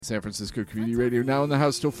San Francisco Community Radio, now in the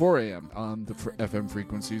house till 4 a.m. on the FM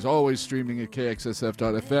frequencies, always streaming at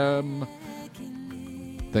kxsf.fm.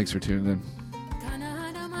 Thanks for tuning in.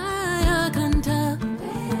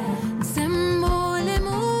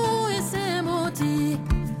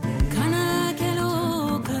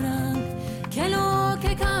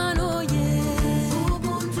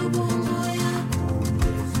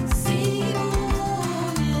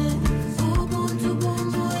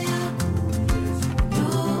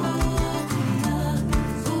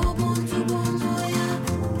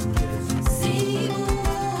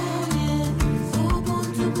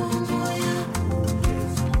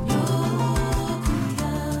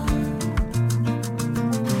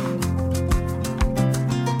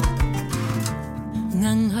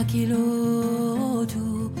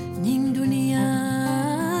 Kilotu ning dunia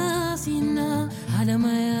sina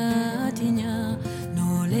hadamaya tinya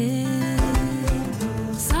nole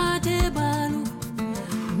sate balu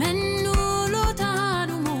mennu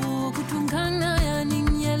lotadu mo kutunkana ya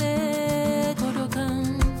ningyele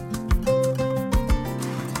kodokan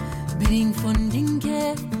bring fundinge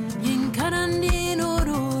yin karandino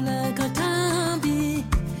rola katambi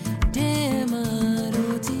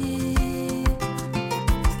demaroti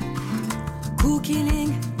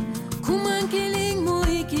killing, kuman killing,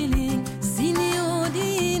 moi killing, sinio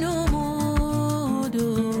dino modolale.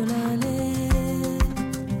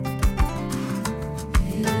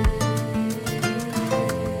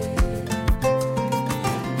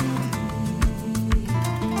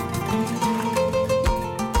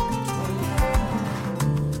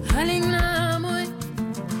 Haling na moi,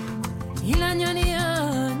 ilanyania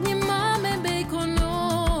ni mame bekono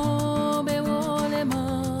bewole ma.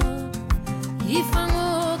 Ifango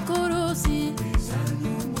korosi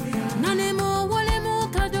nanemo wolemo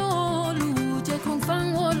kadolu je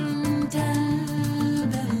konfango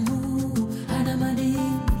ntelbemu adamadi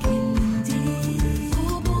kilindi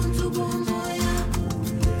ubuntu bomboya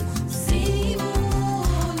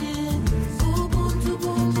simone ubuntu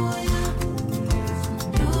bomboya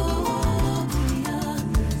yokuya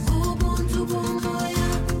ubuntu bomboya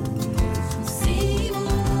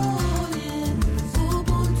simone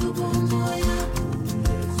ubuntu bomboya.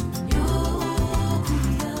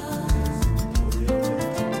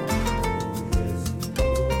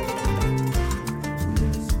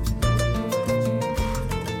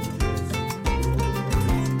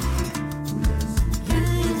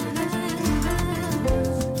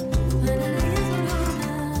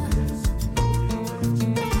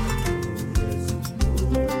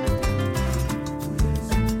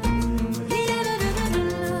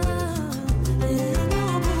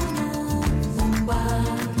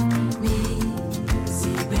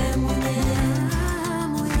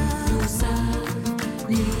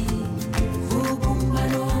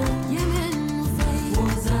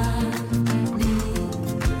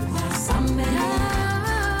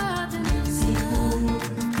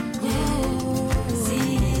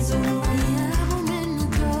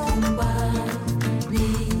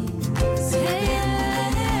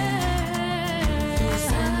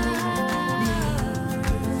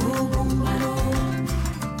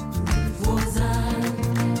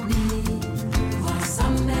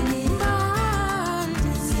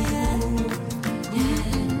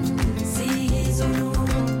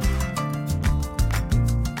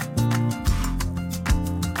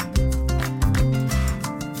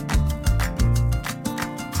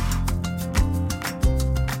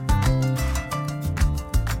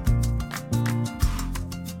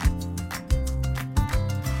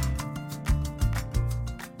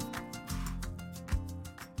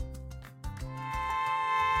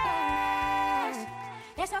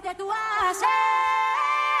 Eso que tú haces,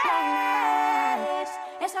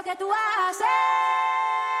 eso que tú haces,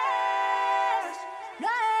 no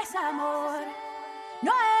es amor,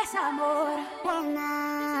 no es amor.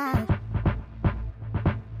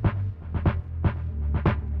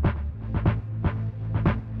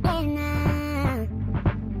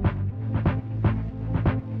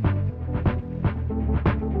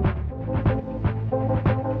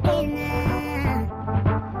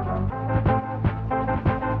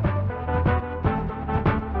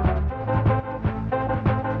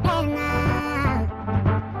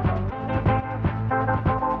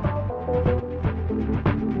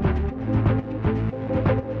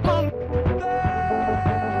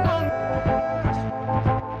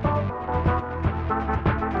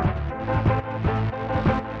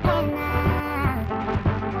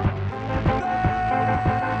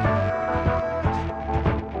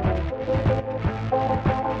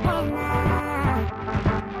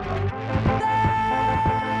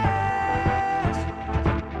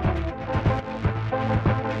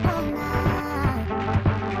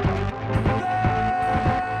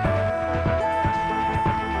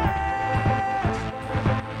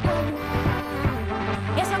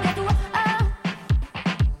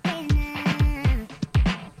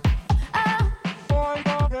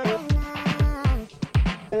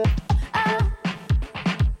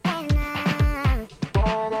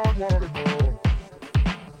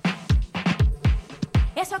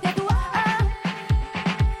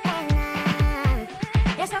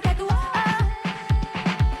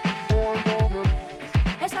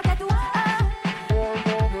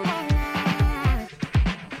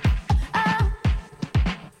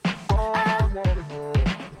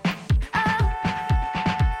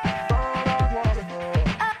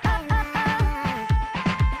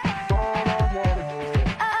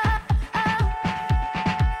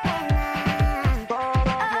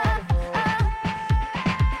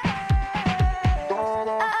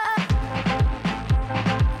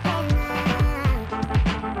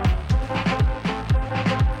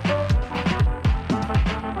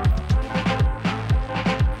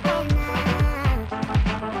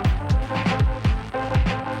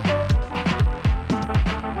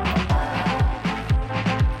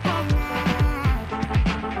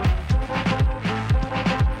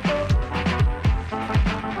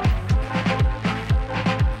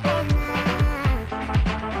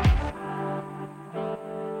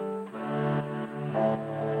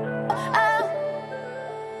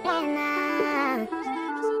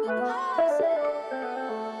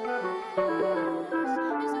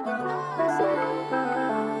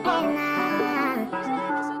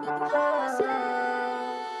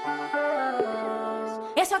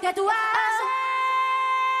 Eso que tú haces,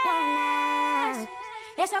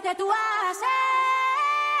 eso que tú haces,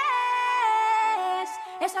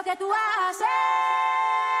 eso que tú haces,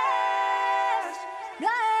 no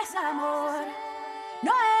es amor,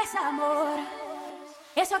 no es amor.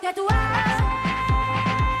 Eso que tú haces,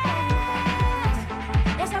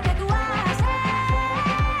 eso que tú haces,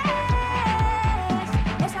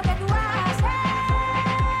 eso que tú haces,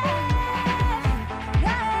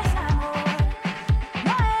 no es amor,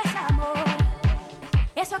 no es amor.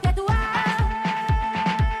 Eso que tú haces,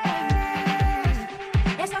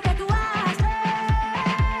 eso que tú haces,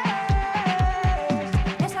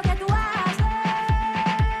 eso que tú haces,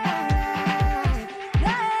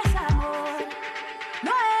 no es amor,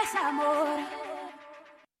 no es amor.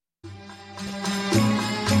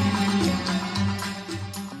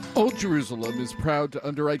 Old Jerusalem is proud to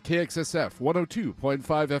underwrite KXSF 102.5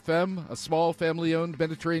 FM, a small family-owned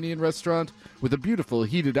Mediterranean restaurant with a beautiful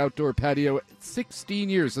heated outdoor patio. 16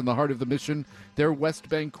 years in the heart of the mission. Their West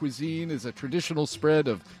Bank cuisine is a traditional spread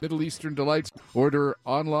of Middle Eastern delights. Order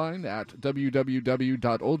online at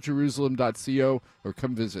www.oldjerusalem.co or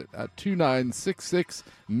come visit at 2966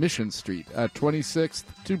 Mission Street at 26th,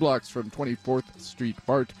 2 blocks from 24th Street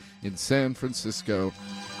BART in San Francisco.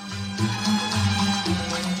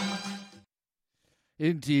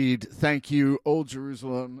 Indeed. Thank you, Old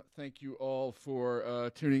Jerusalem. Thank you all for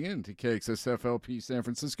tuning in to KXSFLP San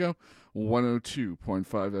Francisco, 102.5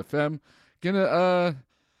 FM. Gonna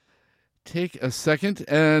take a second,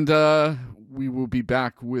 and we will be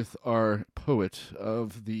back with our poet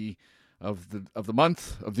of the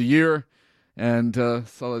month, of the year, and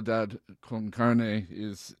Soledad con carne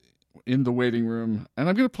is in the waiting room, and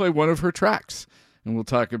I'm going to play one of her tracks, and we'll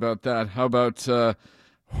talk about that. How about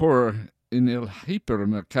Horror en el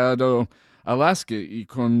Hipermercado Alaska y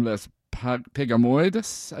con las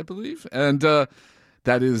pegamoides, I believe. And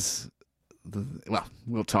that is, well,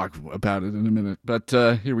 we'll talk about it in a minute. But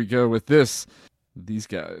here we go with these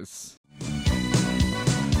guys.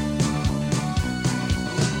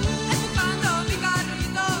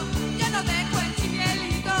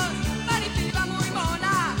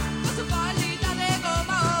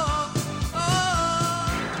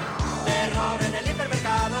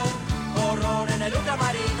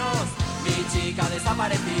 Chica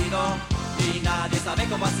desaparecido y nadie sabe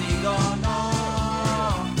cómo ha sido, no.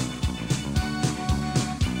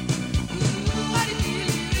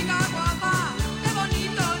 Maripili, rica, guapa, qué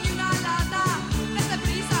bonito, ni una lata. Ves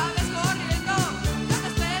deprisa, ves corriendo, yo te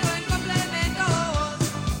espero en complementos.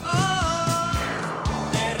 Oh.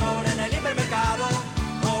 Terror en el hipermercado,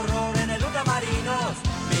 horror en el ultramarinos.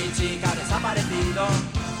 Mi chica desaparecido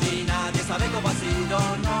y nadie sabe cómo ha sido,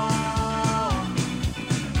 no.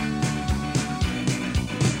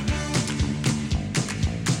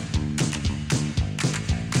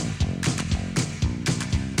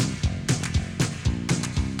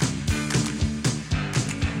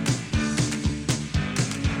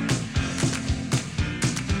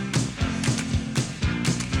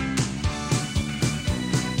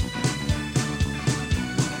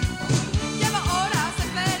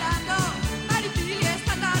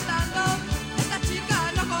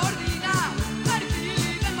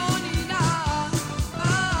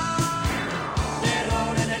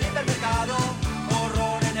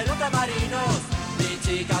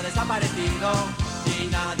 Desaparecido y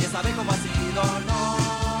nadie sabe cómo ha sido, no.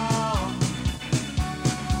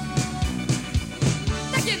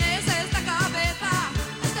 ¿De quién es esta cabeza?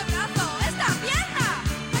 Este brazo, esta pierna.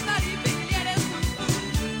 Ay, Maripili, eres tú.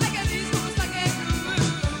 Ay, qué disgusto, qué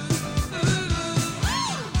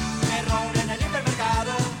Terror en el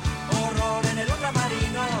hipermercado, horror en el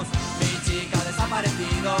ultramarinos. Mi chica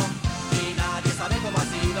desaparecido y nadie sabe cómo ha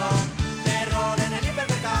sido. Terror en el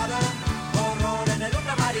hipermercado, horror en el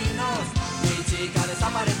ultramarinos. Mi chica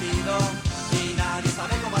desaparecido y nadie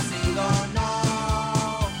sabe cómo ha sido, no.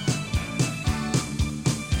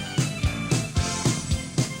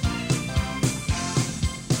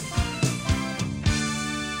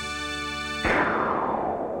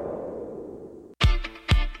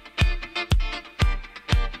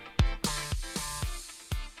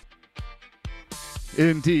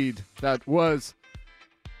 Indeed, that was,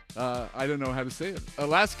 I don't know how to say it,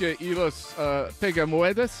 Alaska y los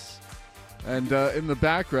Pegamoides. And in the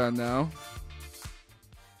background now,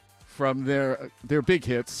 from their big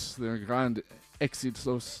hits, their grand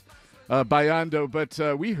éxitos, Bailando, but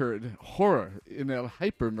we heard Horror en el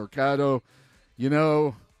Hipermercado. You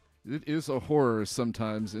know, it is a horror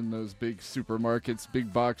sometimes in those big supermarkets,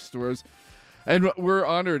 big box stores. And we're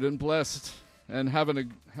honored and blessed and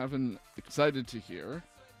having excited to hear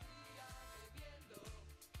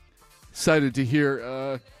Excited to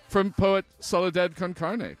hear from poet Soledad con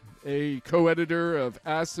Carne, a co-editor of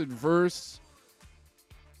Acid Verse,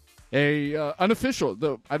 a unofficial,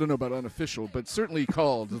 though I don't know about unofficial, but certainly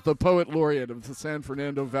called the Poet Laureate of the San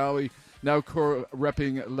Fernando Valley, now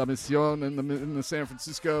repping La Misión in the San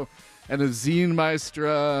Francisco, and a zine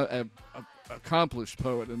maestra, an accomplished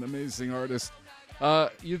poet, an amazing artist.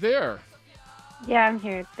 You there? Yeah, I'm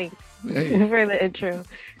here. Thanks Hey. for the intro.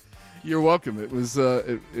 You're welcome. It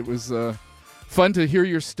was fun to hear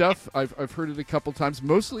your stuff. I've heard it a couple times,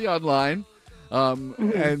 mostly online,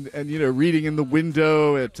 and you know, reading in the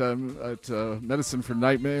window at Medicine for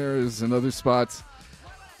Nightmares and other spots.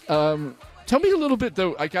 Tell me a little bit,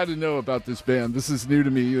 though. I got to know about this band. This is new to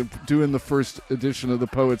me. Doing the first edition of the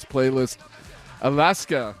Poets Playlist,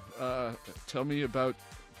 Alaska. Tell me about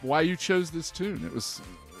why you chose this tune. It was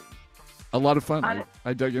a lot of fun.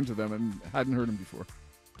 I dug into them and hadn't heard them before.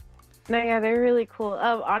 No, yeah, they're really cool.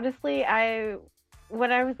 Honestly,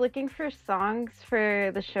 when I was looking for songs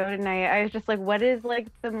for the show tonight, I was just like, what is like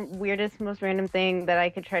the weirdest, most random thing that I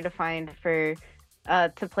could try to find for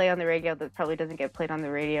to play on the radio that probably doesn't get played on the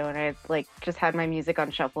radio? And I like just had my music on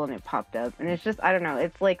shuffle and it popped up, and it's just, I don't know,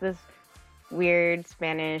 it's like this weird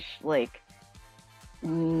Spanish like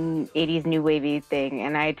 80s new wavy thing,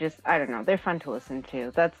 and I don't know, they're fun to listen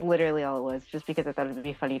to. That's literally all it was, just because I thought it would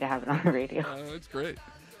be funny to have it on the radio. It's great.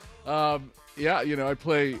 Yeah, you know, I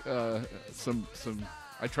play some.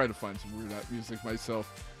 I try to find some weird music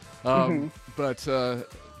myself. But so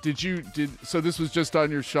this was just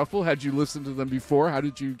on your shuffle? Had you listened to them before? How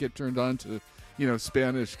did you get turned on to, you know,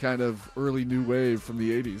 Spanish kind of early new wave from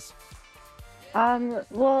the 80s?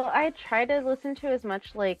 Well, I try to listen to as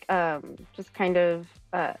much like just kind of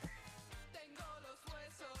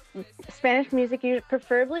Spanish music,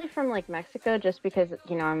 preferably from like Mexico, just because,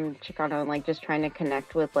 you know, I'm Chicano and like just trying to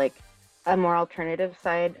connect with like a more alternative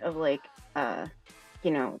side of like you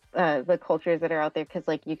know, the cultures that are out there, because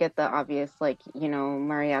like you get the obvious like, you know,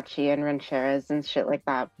 mariachi and rancheras and shit like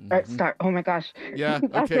that. Oh my gosh, yeah, okay.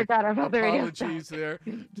 I forgot about the radio. Apologies there.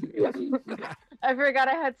 I forgot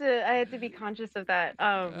I had to be conscious of that.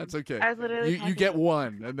 That's okay. I was literally you get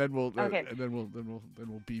one, and then we'll okay. and then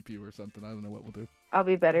we'll beep you or something. I don't know what we'll do. I'll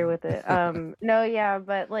be better with it. No, yeah,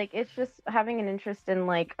 but like it's just having an interest in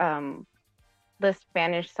like the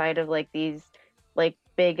Spanish side of like these like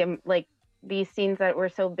big like these scenes that were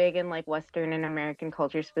so big in like Western and American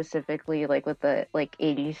culture, specifically like with the like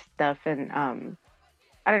 80s stuff, and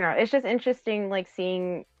I don't know, it's just interesting like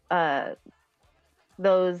seeing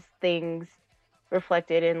those things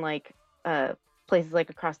reflected in like places like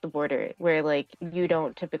across the border, where like you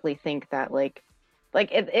don't typically think that like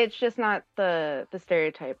it's just not the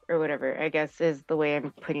stereotype or whatever, I guess is the way I'm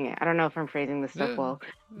putting it. I don't know if I'm phrasing this stuff well,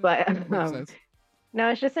 but no,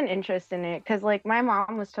 it's just an interest in it, because like my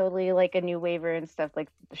mom was totally like a new waver and stuff. Like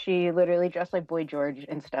she literally dressed like Boy George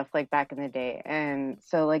and stuff like back in the day, and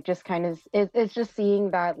so like just kind of it's just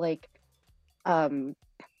seeing that like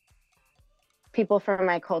people from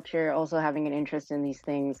my culture also having an interest in these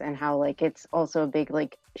things, and how like it's also a big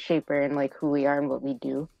like shaper in like who we are and what we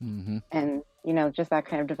do. And you know, just that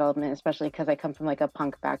kind of development, especially because I come from like a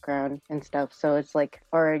punk background and stuff, so it's like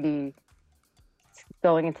already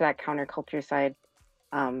going into that counterculture side,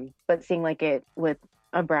 but seeing like it with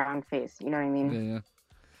a brown face, you know what I mean? Yeah.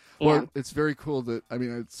 Well, it's very cool that, I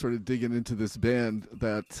mean, I'm sort of digging into this band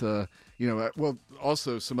that, you know, well,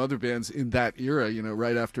 also some other bands in that era, you know,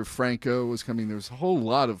 right after Franco was coming, there was a whole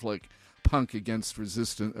lot of like punk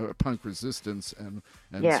resistance and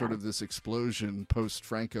sort of this explosion post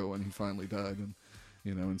Franco when he finally died, and,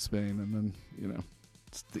 you know, in Spain. And then, you know,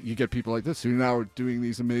 you get people like this who now are doing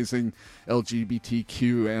these amazing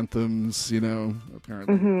LGBTQ anthems, you know,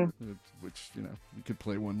 apparently, which, you know, we could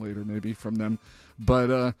play one later maybe from them.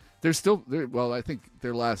 But they're still, well, I think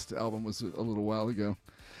their last album was a little while ago.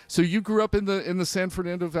 So you grew up in the San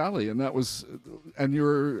Fernando Valley, and that was, and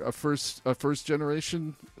you're a first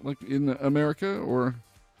generation like in America, or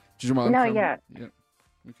did your mom? No, come? yeah. Okay.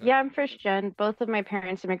 Yeah, I'm first gen. Both of my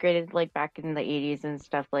parents immigrated like back in the 80s and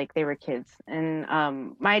stuff, like they were kids. And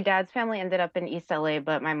my dad's family ended up in East LA,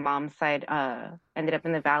 but my mom's side ended up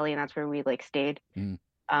in the Valley, and that's where we like stayed.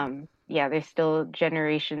 Yeah, there's still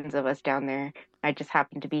generations of us down there. I just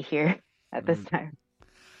happened to be here at this time.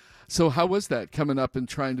 So how was that, coming up and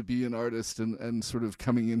trying to be an artist and sort of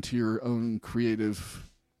coming into your own creative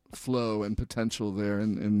flow and potential there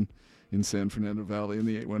in San Fernando Valley in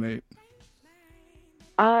the 818?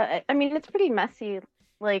 I mean, it's pretty messy,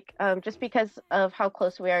 like just because of how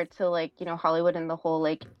close we are to like, you know, Hollywood and the whole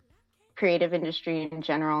like creative industry in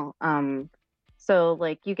general. So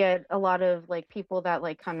like you get a lot of like people that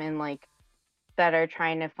like come in like that are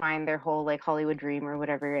trying to find their whole like Hollywood dream or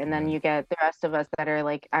whatever, and then Right. you get the rest of us that are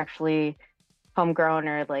like actually homegrown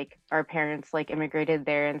or like our parents like immigrated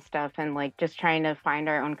there and stuff, and like just trying to find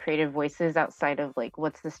our own creative voices outside of like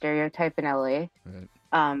what's the stereotype in LA. Right.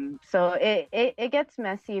 So it gets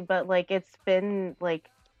messy, but like it's been like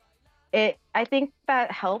it I think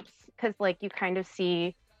that helps because like you kind of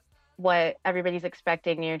see what everybody's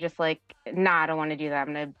expecting and you're just like, nah, I don't want to do that.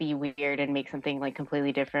 I'm gonna be weird and make something like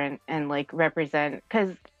completely different and like represent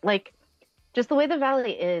because like just the way the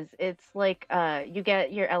valley is, it's like you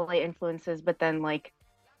get your LA influences, but then like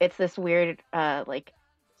it's this weird like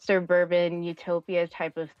suburban utopia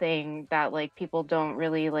type of thing that like people don't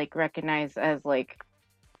really like recognize as like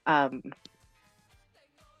um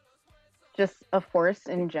just a force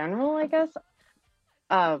in general, I guess.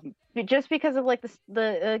 Just because of like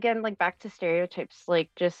the again like back to stereotypes, like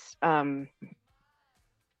just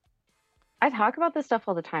I talk about this stuff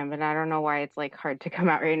all the time, but I don't know why it's like hard to come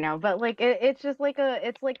out right now. But like it's just like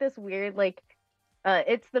it's like this weird like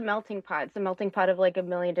it's the melting pot. It's the melting pot of like a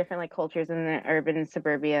million different like cultures in the urban and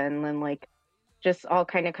suburbia, and then like just all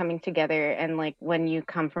kind of coming together. And like when you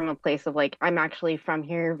come from a place of like I'm actually from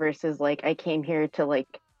here versus like I came here to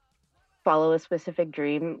like follow a specific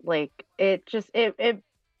dream, like it just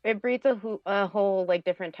it breeds a whole like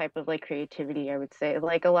different type of like creativity. I would say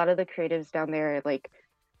like a lot of the creatives down there like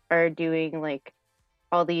are doing like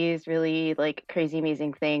all these really like crazy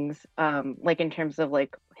amazing things like in terms of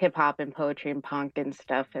like hip hop and poetry and punk and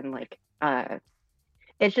stuff and like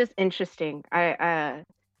it's just interesting. I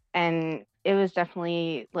and it was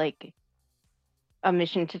definitely like a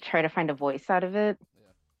mission to try to find a voice out of it Yeah.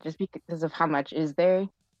 just because of how much is there,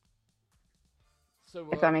 So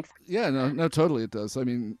if that makes sense. yeah, no, no, totally, it does. I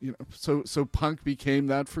mean, so punk became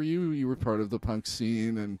that for you. You were part of the punk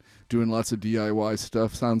scene and doing lots of DIY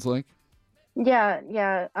stuff. Sounds like. Yeah,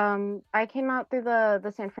 yeah. I came out through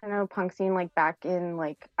the San Fernando punk scene like back in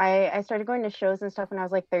like I started going to shows and stuff when I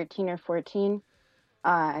was like 13 or 14.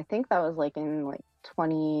 I think that was like in like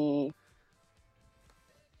 2013,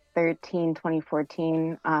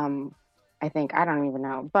 2014. I think I don't even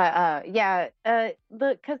know. But yeah, the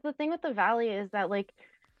because the thing with the Valley is that like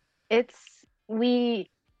it's we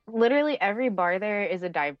literally every bar there is a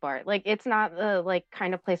dive bar. Like it's not the like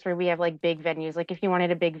kind of place where we have like big venues. Like if you wanted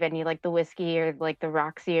a big venue like the Whiskey or like the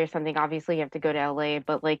Roxy or something, obviously you have to go to LA.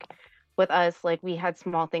 But like with us, like we had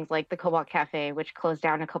small things like the Cobalt Cafe, which closed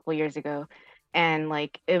down a couple years ago. And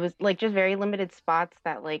like it was like just very limited spots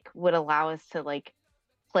that like would allow us to like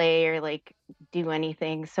play or like do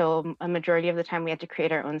anything. So a majority of the time we had to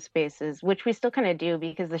create our own spaces, which we still kind of do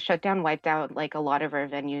because the shutdown wiped out like a lot of our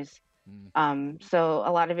venues. Mm. So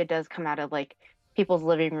a lot of it does come out of like people's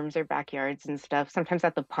living rooms or backyards and stuff. Sometimes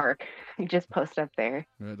at the park, you just post up there.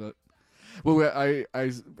 Right. Well, I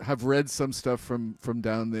have read some stuff from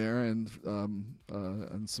down there and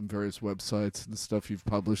on some various websites and the stuff you've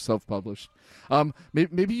published, self-published.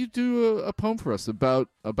 Maybe you do a poem for us about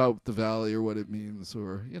the valley or what it means,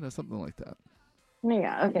 or something like that.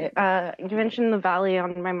 Yeah, okay. You mentioned the valley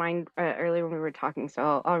on my mind earlier when we were talking,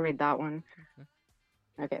 so I'll read that one.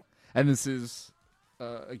 Okay. And this is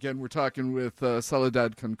again we're talking with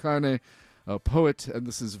Soledad con Carne, a poet, and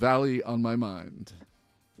this is Valley on My Mind.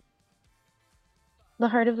 The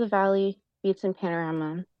heart of the valley beats in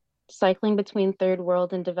panorama, cycling between third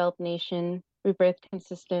world and developed nation, rebirth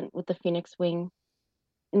consistent with the phoenix wing,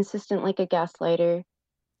 insistent like a gaslighter.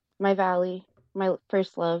 My valley, my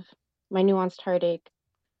first love, my nuanced heartache,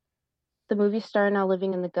 the movie star now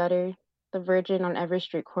living in the gutter, the virgin on every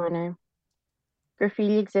street corner,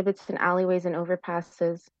 graffiti exhibits in alleyways and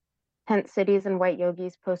overpasses, tent cities and white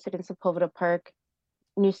yogis posted in Sepulveda Park,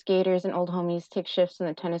 new skaters and old homies take shifts in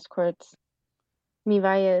the tennis courts. Mi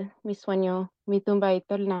valle, mi sueño, mi tumba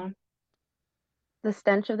eterna. The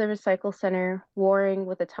stench of the recycle center, warring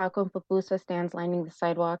with the taco and pupusa stands lining the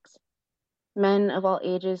sidewalks. Men of all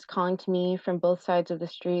ages calling to me from both sides of the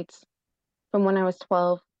streets, from when I was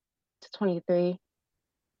 12 to 23,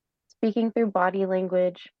 speaking through body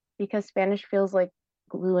language because Spanish feels like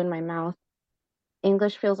glue in my mouth.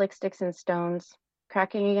 English feels like sticks and stones,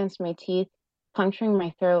 cracking against my teeth, puncturing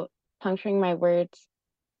my throat, puncturing my words,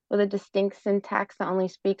 with a distinct syntax that only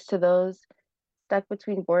speaks to those stuck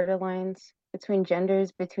between borderlines, between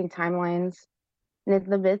genders, between timelines. And in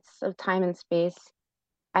the midst of time and space,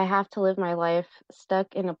 I have to live my life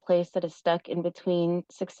stuck in a place that is stuck in between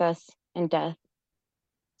success and death.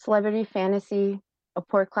 Celebrity fantasy, a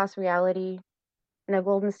poor class reality, in a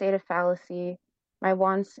golden state of fallacy, my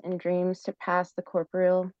wants and dreams surpass the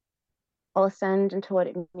corporeal. I'll ascend into what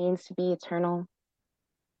it means to be eternal.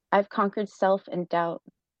 I've conquered self and doubt.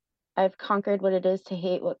 I've conquered what it is to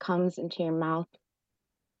hate what comes into your mouth.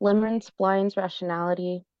 Limerence blinds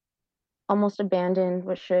rationality, almost abandoned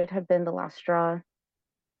what should have been the last straw.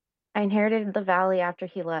 I inherited the valley after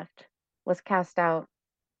he left, was cast out,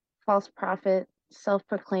 false prophet,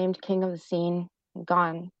 self-proclaimed king of the scene,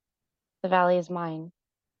 gone. The valley is mine.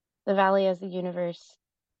 The valley is the universe,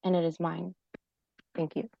 and it is mine.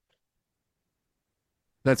 Thank you.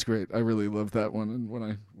 That's great. I really love that one. And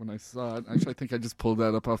when I saw it, actually, I think I just pulled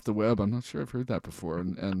that up off the web. I'm not sure I've heard that before.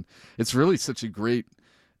 And it's really such a great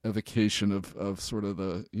evocation of sort of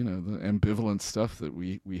the the ambivalent stuff that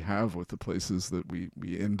we have with the places that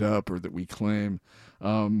we end up or that we claim.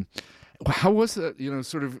 How was it?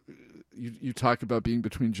 Sort of. You talk about being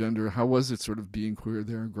between gender. How was it sort of being queer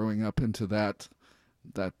there and growing up into that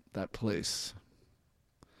place?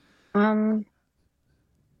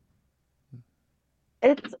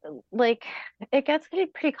 It's like it gets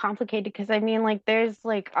pretty complicated because I mean like there's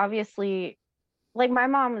like obviously like my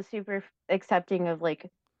mom was super accepting of like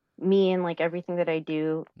me and like everything that I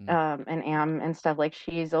do Mm, and am and stuff. Like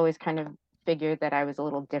she's always kind of figured that I was a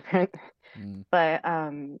little different. mm, But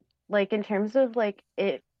like in terms of like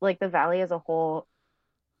it like the valley as a whole,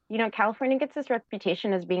 California gets this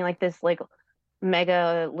reputation as being like this like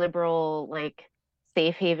mega liberal like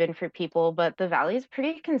safe haven for people, but the valley is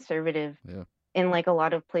pretty conservative yeah. in like a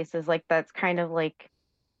lot of places. Like that's kind of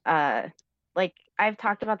uh like I've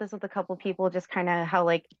talked about this with a couple people, just kind of how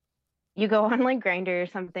like you go on like Grinder or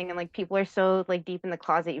something and like people are so like deep in the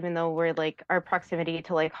closet, even though we're like our proximity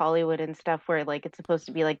to like Hollywood and stuff where like it's supposed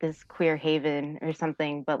to be like this queer haven or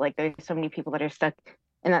something, but like there's so many people that are stuck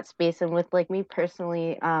in that space. And with like me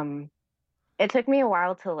personally, it took me a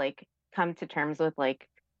while to like come to terms with like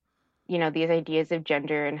these ideas of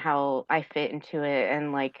gender and how I fit into it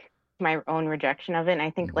and like my own rejection of it. And I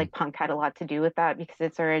think Hmm. like punk had a lot to do with that because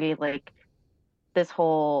it's already like this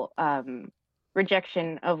whole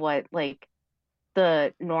rejection of what like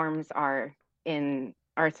the norms are in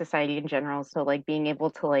our society in general. So like being able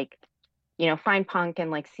to like, find punk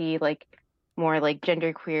and like see like more like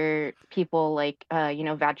genderqueer people like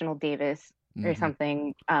Vaginal Davis or Hmm.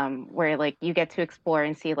 something, where like you get to explore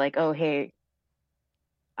and see like, oh hey,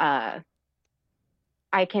 uh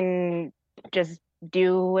I can just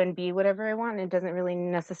do and be whatever I want. It doesn't really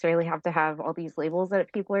necessarily have to have all these labels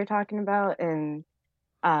that people are talking about. And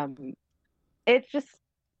um, it's just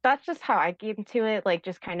that's just how I came to it. Like,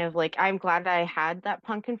 just kind of like I'm glad that I had that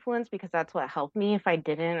punk influence because that's what helped me. If I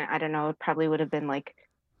didn't, I don't know, it probably would have been like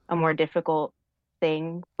a more difficult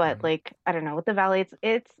thing. But Right. like, I don't know, with the valley,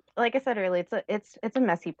 it's like I said earlier, it's a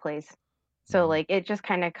messy place. So Hmm. like, it just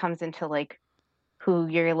kind of comes into like who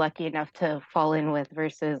you're lucky enough to fall in with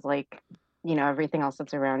versus like, everything else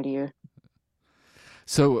that's around you.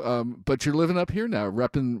 So, but you're living up here now,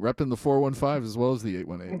 repping the 415 as well as the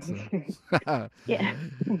 818. So, Yeah.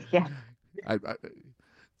 Yeah. I,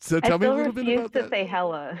 so I tell me a still little bit refuse about to that. say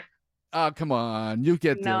hella. Oh, come on, you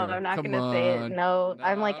get No, there. I'm not Come gonna say it. on. No,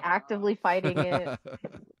 I'm like No. actively fighting it.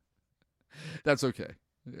 That's okay.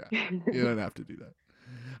 Yeah, you don't have to do that.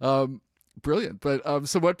 Brilliant. But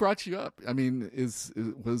so what brought you up? I mean,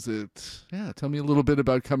 was it? Yeah, tell me a little bit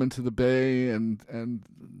about coming to the Bay and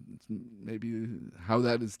maybe how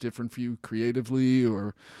that is different for you creatively,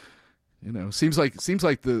 or seems like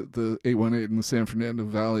the 818 in the San Fernando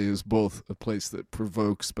Valley is both a place that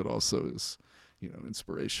provokes, but also is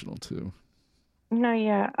inspirational too. No,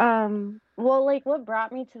 yeah. Well, like what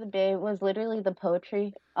brought me to the Bay was literally the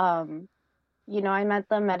poetry. I met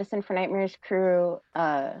the Medicine for Nightmares crew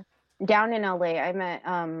down in LA. I met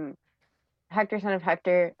Hector, son of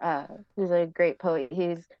Hector, who's a great poet.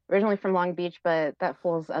 He's originally from Long Beach, but that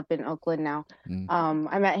fool's up in Oakland now. Mm,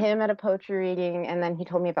 I met him at a poetry reading, and then he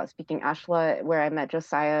told me about Speaking Ashla, where I met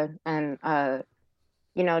Josiah, and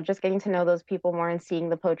just getting to know those people more and seeing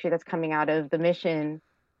the poetry that's coming out of the mission.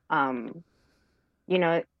 Um, you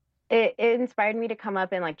know, it inspired me to come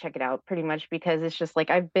up and like check it out pretty much because it's just like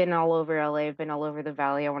I've been all over LA, I've been all over the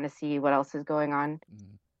valley. I want to see what else is going on.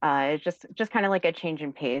 mm, It's just kind of like a change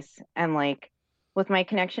in pace and like with my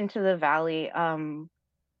connection to the valley,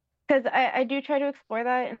 because I do try to explore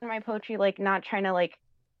that in my poetry, like not trying to like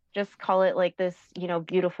just call it like this,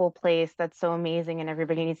 beautiful place that's so amazing and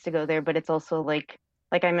everybody needs to go there, but it's also like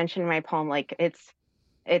I mentioned in my poem, like it's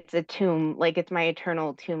a tomb, like it's my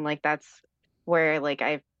eternal tomb, like that's where like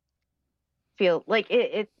I feel like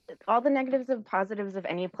all the negatives and positives of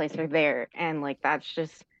any place are there and like that's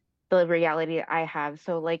just the reality I have.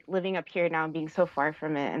 So like living up here now and being so far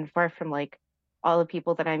from it and far from like all the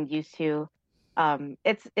people that I'm used to,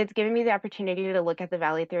 it's giving me the opportunity to look at the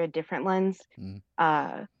valley through a different lens. mm.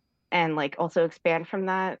 uh and like also expand from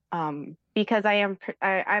that. Because I'm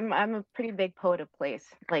a pretty big poet of place.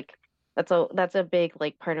 Like that's a big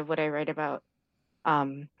like part of what I write about.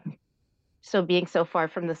 Um, so being so far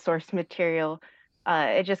from the source material,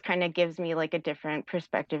 it just kind of gives me like a different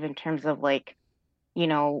perspective in terms of like, you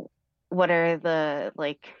know, what are the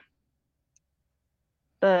like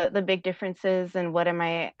the big differences, and what am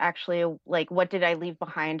I actually like, what did I leave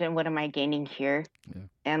behind and what am I gaining here? Yeah.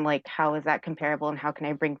 And like how is that comparable, and how can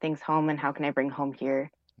I bring things home and how can I bring home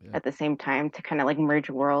here Yeah. at the same time to kind of like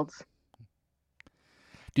merge worlds.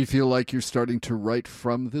 Do you feel like you're starting to write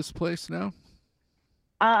from this place now?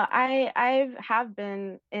 I have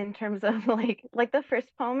been in terms of like the first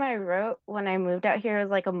poem I wrote when I moved out here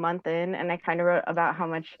was like a month in, and I kind of wrote about how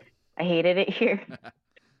much I hated it here.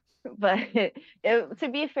 But to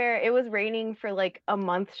be fair, it was raining for like a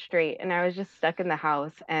month straight, and I was just stuck in the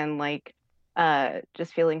house and like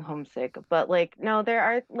just feeling homesick. But like no, there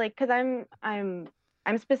are like because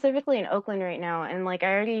I'm specifically in Oakland right now, and like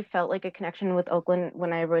I already felt like a connection with Oakland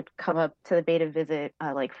when I would come up to the Bay to visit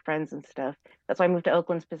like friends and stuff. That's why I moved to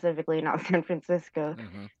Oakland specifically, not San Francisco.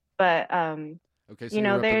 Uh-huh. But Okay, so you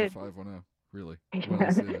know, you're up in the there 510. Really? When I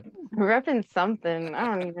say that. we're up in something. I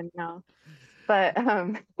don't even know. But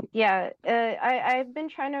yeah, I've been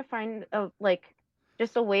trying to find a like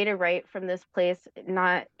just a way to write from this place,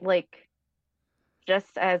 not like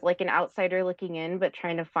just as like an outsider looking in, but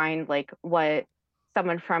trying to find like what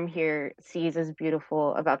someone from here sees as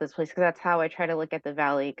beautiful about this place. Because that's how I try to look at the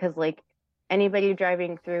valley. Because like anybody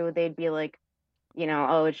driving through, they'd be like, you know,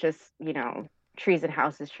 oh, it's just, you know, trees and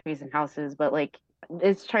houses, trees and houses. But like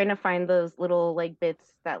it's trying to find those little like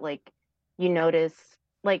bits that like you notice.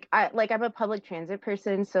 I'm a public transit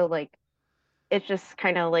person, so like it's just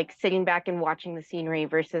kind of like sitting back and watching the scenery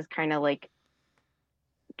versus kind of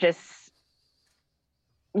just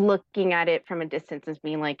looking at it from a distance as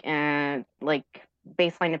being like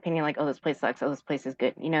baseline opinion, like, oh, this place sucks, oh, this place is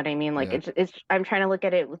good. You know what I mean? Like Yeah. it's I'm trying to look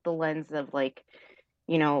at it with the lens of like,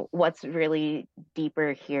 you know, what's really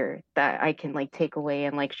deeper here that I can like take away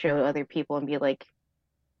and like show other people and be like,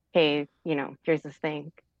 hey, you know, here's this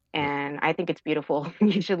thing. Right. And I think it's beautiful.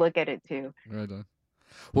 You should look at it too. Right on.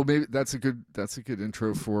 Well, maybe that's a good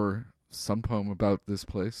intro for some poem about this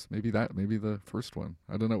place. Maybe the first one.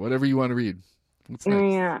 I don't know. Whatever you want to read. What's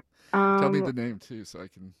next? Yeah. Tell me the name too, so I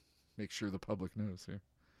can make sure the public knows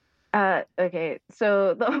here. Okay.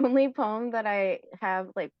 So the only poem that I have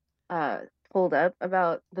like uh pulled up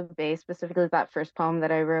about the Bay specifically is that first poem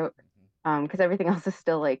that I wrote. Because everything else is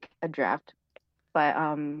still like a draft. But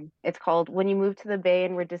it's called When You Moved to the Bay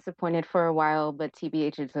and Were Disappointed for a While, but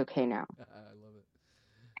TBH it's okay now. I love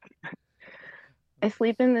it. I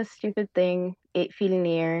sleep in this stupid thing, 8 feet in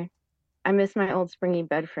the air. I miss my old springy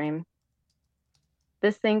bed frame.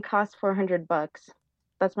 This thing costs $400.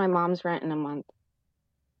 That's my mom's rent in a month.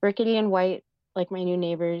 Rickety and white, like my new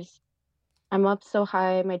neighbors. I'm up so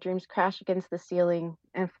high, my dreams crash against the ceiling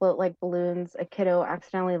and float like balloons a kiddo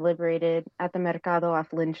accidentally liberated at the Mercado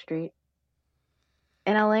off Lynn Street.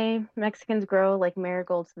 In LA, Mexicans grow like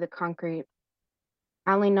marigolds to the concrete.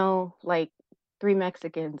 I only know like 3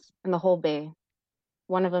 Mexicans in the whole Bay.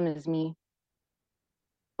 One of them is me.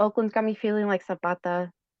 Oakland's got me feeling like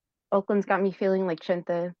Zapata. Oakland's got me feeling like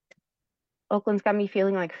Chente. Oakland's got me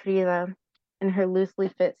feeling like Frida in her loosely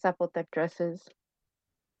fit Zapotec dresses.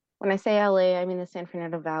 When I say LA, I mean the San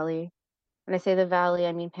Fernando Valley. When I say the Valley,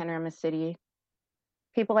 I mean Panorama City.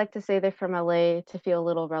 People like to say they're from LA to feel a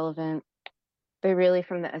little relevant. They're really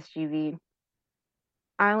from the SGV.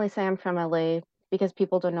 I only say I'm from LA because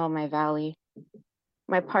people don't know my valley.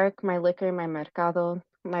 My park, my liquor, my mercado,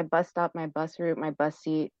 my bus stop, my bus route, my bus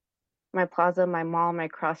seat, my plaza, my mall, my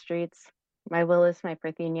cross streets, my Willis, my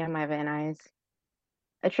Parthenia, my Van Nuys.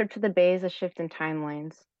 A trip to the Bay is a shift in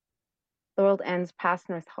timelines. The world ends past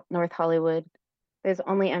North Hollywood. There's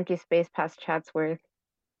only empty space past Chatsworth.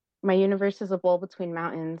 My universe is a bowl between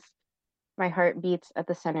mountains. My heart beats at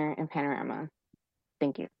the center in Panorama.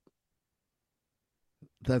 Thank you.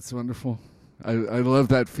 That's wonderful. I love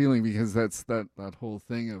that feeling because that's that whole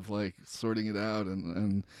thing of like sorting it out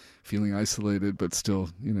and feeling isolated, but still,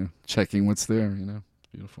 checking what's there, It's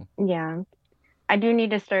beautiful. Yeah. I do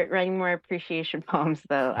need to start writing more appreciation poems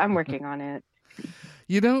though. I'm working on it.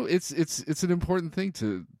 It's an important thing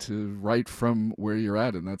to write from where you're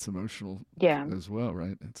at, and that's emotional Yeah. as well,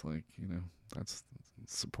 right? It's like, that's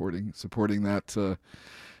supporting that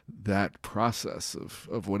that process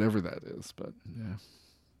of whatever that is. But yeah.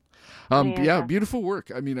 Yeah. Beautiful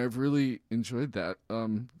work. I mean, I've really enjoyed that,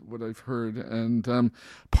 what I've heard. And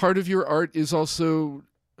part of your art is also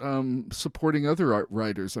supporting other art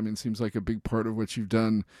writers. I mean, it seems like a big part of what you've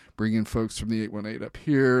done, bringing folks from the 818 up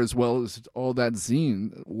here, as well as all that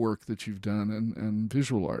zine work that you've done and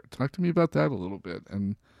visual art. Talk to me about that a little bit,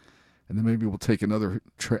 and then maybe we'll take another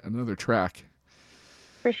track.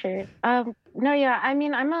 For sure. No, yeah, I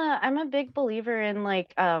mean, I'm a big believer in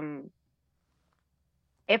like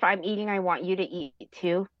if I'm eating, I want you to eat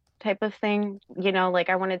too type of thing. You know, like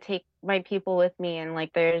I want to take my people with me, and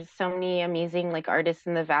like there's so many amazing like artists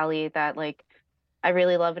in the valley that like I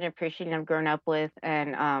really love and appreciate and I've grown up with,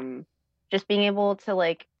 and just being able to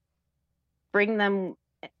like bring them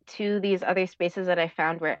to these other spaces that I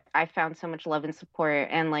found where I found so much love and support,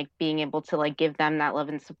 and like being able to like give them that love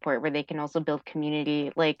and support where they can also build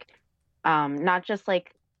community, like not just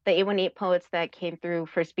like the 818 poets that came through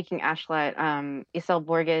for Speaking Ashlat, Isel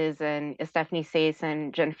Borges and Stephanie Sace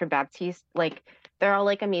and Jennifer Baptiste, like they're all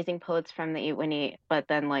like amazing poets from the 818. But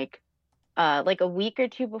then like a week or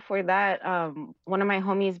two before that, one of my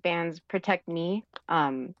homies bands, Protect Me,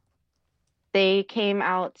 they came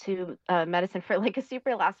out to Medicine for like a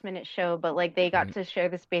super last minute show, but like they got Right. to share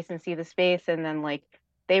the space and see the space, and then like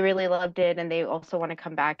they really loved it, and they also want to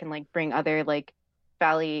come back and like bring other like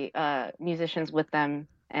Valley musicians with them,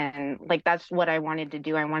 and like that's what I wanted to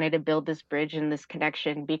do. I wanted to build this bridge and this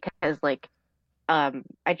connection because like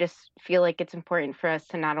I just feel like it's important for us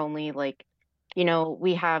to not only like, you know,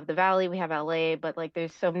 we have the Valley, we have LA, but like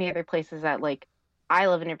there's so many other places that like I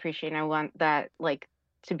love and appreciate, and I want that like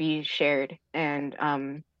to be shared. And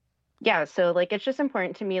yeah, so like it's just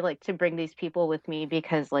important to me like to bring these people with me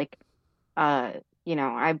because like uh you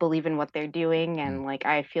know, I believe in what they're doing, Mm. and like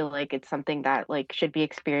I feel like it's something that like should be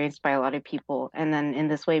experienced by a lot of people. And then in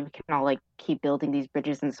this way we can all like keep building these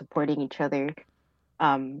bridges and supporting each other.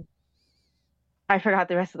 Um I forgot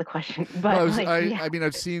the rest of the question, No, but like yeah. I mean,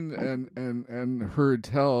 I've seen and heard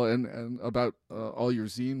tell and about all your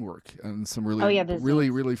zine work and some Oh really, yeah, the really,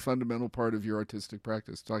 zines. really fundamental part of your artistic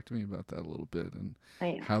practice. Talk to me about that a little bit and Oh,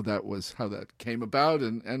 yeah. how that came about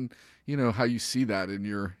and you know how you see that in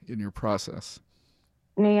your process.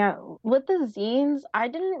 No, yeah, with the zines, I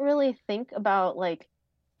didn't really think about like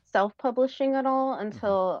self-publishing at all Hmm.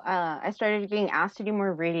 until I started getting asked to do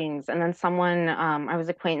more readings. And then someone I was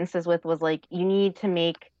acquaintances with was like, you need to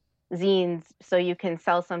make zines so you can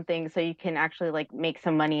sell something, so you can actually like make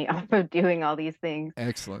some money off of doing all these things.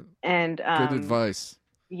 Excellent, And good advice.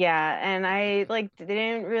 yeah, and I like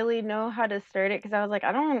didn't really know how to start it because I was like,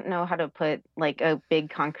 I don't know how to put like a big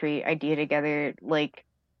concrete idea together. Like,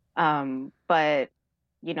 but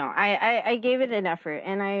you know, I gave it an effort,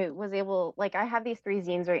 and I was able, like I have these three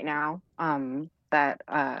zines right now, that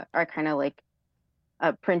are kind of like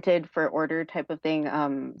printed for order type of thing.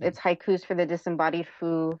 It's haikus for the disembodied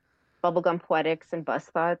foo, bubblegum poetics, and bus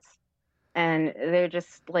thoughts, and they're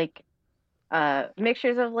just like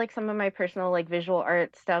mixtures of like some of my personal like visual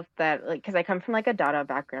art stuff that like because I come from like a Dada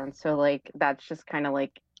background, so like that's just kind of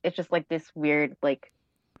like it's just like this weird like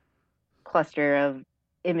cluster of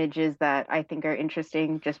images that I think are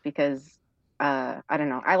interesting just because I don't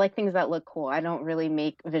know, I like things that look cool. I don't really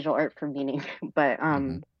make visual art for meaning. But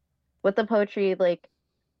Hmm. with the poetry, like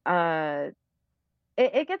uh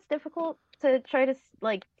it gets difficult to try to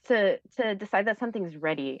like to decide that something's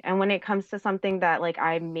ready. And when it comes to something that like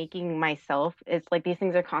I'm making myself, it's like these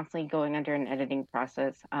things are constantly going under an editing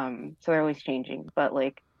process. So they're always changing. But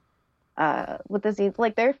like with the zines,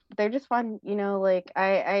 like they're just fun, you know, like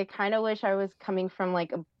I kind of wish I was coming from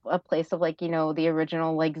like a place of like, you know, the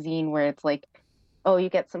original like zine where it's like, oh, you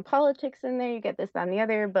get some politics in there, you get this, that, and the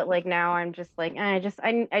other. But like now I'm just like, I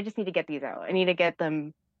just need to get these out. I need to get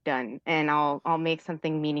them done, and I'll make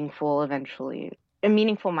something meaningful eventually. And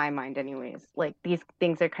meaningful in my mind anyways. Like these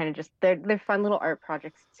things are kind of just they're fun little art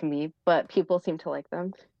projects to me, but people seem to like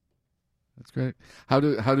them. That's great. How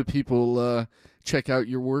do people check out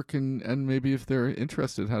your work and maybe if they're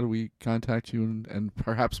interested, how do we contact you and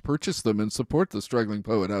perhaps purchase them and support the struggling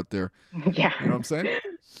poet out there? Yeah. You know what I'm saying?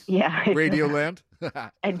 Yeah, I feel Radio that. Land.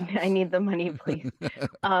 I need the money, please.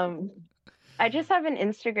 Um, I just have an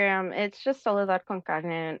Instagram. It's just soledad con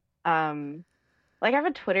carne. Like I have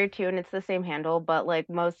a Twitter too, and it's the same handle, but like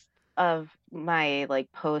most of my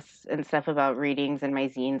like posts and stuff about readings and my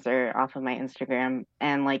zines are off of my Instagram,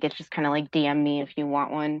 and like it's just kind of like DM me if you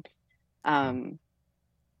want one. Cool. Um,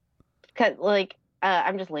 'Cause like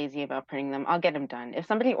I'm just lazy about printing them. I'll get them done. If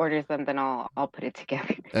somebody orders them, then I'll put it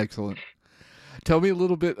together. Excellent. Tell me a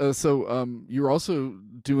little bit. You're also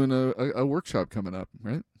doing a workshop coming up,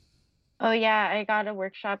 right? Oh yeah, I got a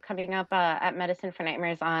workshop coming up at Medicine for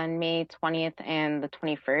Nightmares on May 20th and the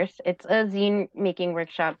 21st. It's a zine making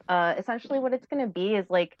workshop. Essentially what it's going to be is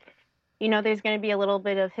like there's going to be a little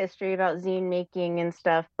bit of history about zine making and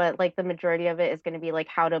stuff, but like the majority of it is going to be like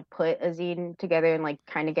how to put a zine together and like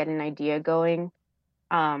kind of get an idea going.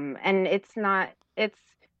 And it's not, it's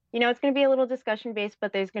going to be a little discussion based,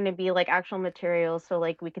 but there's going to be like actual materials. So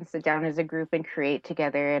like we can sit down as a group and create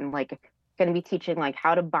together and like going to be teaching like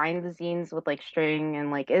how to bind the zines with like string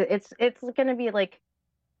and like it's going to be like,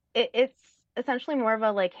 it's essentially more of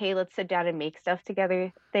a like, hey, let's sit down and make stuff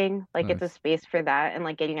together thing. Like it's a Nice. space for that and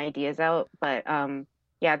like getting ideas out. But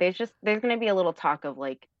yeah, there's going to be a little talk of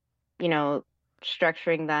like, you know,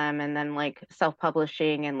 structuring them and then like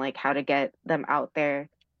self-publishing and like how to get them out there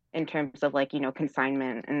in terms of like,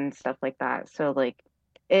 consignment and stuff like that. So like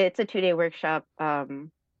it's a 2-day workshop.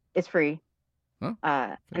 It's free. Oh,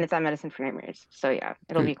 And it's at Medicine for Nightmares. So yeah,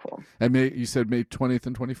 it'll great. be cool. And you said May 20th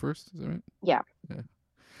and 21st, is that right? Yeah. Yeah.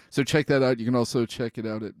 So check that out. You can also check it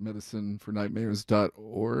out at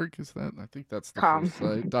medicinefornightmares.org. Is that? I think that's the Com.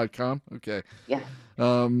 full site. .com. Okay. Yeah.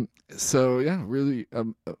 So yeah, really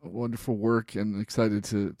wonderful work, and excited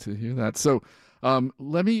to hear that. So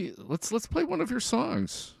let's play one of your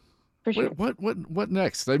songs. For sure. What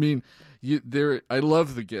next? I mean, I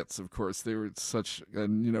love the Gits, of course. They were such,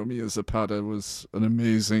 and Mia Zapata was an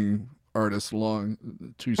amazing artist, long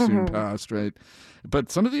too soon passed, right?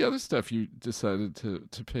 But some of the other stuff you decided to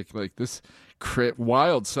pick, like this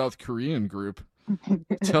wild South Korean group.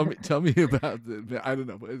 Tell me about I don't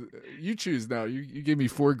know. You choose now. You gave me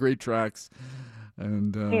 4 great tracks,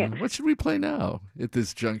 and what should we play now at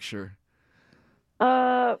this juncture?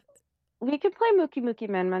 We could play Mookie Mookie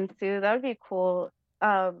Men Men too. That would be cool.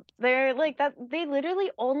 They're like that. They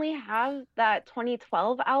literally only have that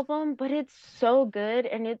 2012 album, but it's so good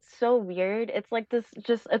and it's so weird. It's like this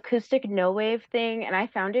just acoustic no wave thing, and I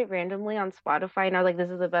found it randomly on Spotify, and I was like,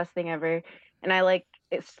 "This is the best thing ever." And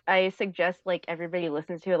I suggest like everybody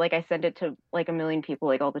listens to it. Like I send it to like a million people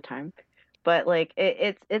like all the time. But like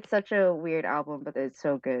it's such a weird album, but it's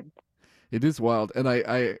so good. It is wild, and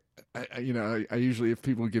I usually, if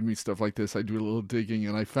people give me stuff like this, I do a little digging,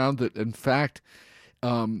 and I found that in fact,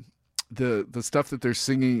 the stuff that they're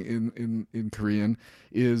singing in Korean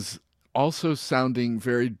is also sounding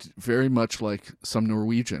very very much like some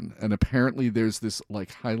Norwegian, and apparently there's this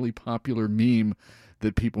like highly popular meme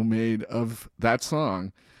that people made of that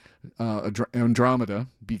song, Andromeda,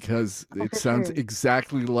 because it sounds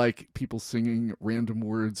exactly like people singing random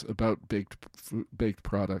words about baked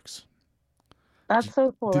products. That's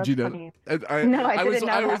so cool. Did That's you know? funny. No, I didn't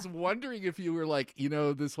know I that. was wondering if you were like,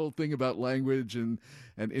 this whole thing about language and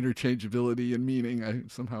interchangeability and meaning. I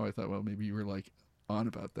thought, well, maybe you were like on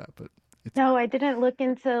about that, but No, I didn't look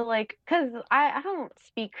into like, cause I don't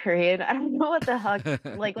speak Korean. I don't know what the heck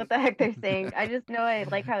they're saying. I just know I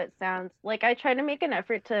like how it sounds. Like I try to make an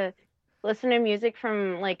effort to listen to music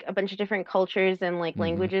from like a bunch of different cultures and like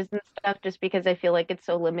languages and stuff, just because I feel like it's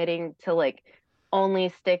so limiting to like only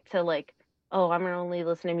stick to like, oh, I'm gonna only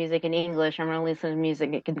listen to music in English. I'm gonna only listen to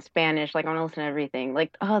music in Spanish. Like I'm gonna listen to everything.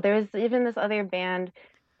 Like, oh, there's even this other band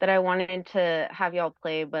that I wanted to have y'all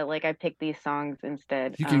play, but like I picked these songs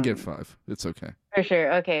instead. You can get 5. It's okay. For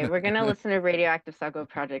sure. Okay, we're gonna listen to Radioactive Psycho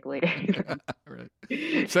Project later. Right.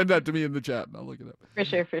 Send that to me in the chat and I'll look it up. For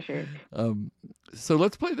sure, for sure. So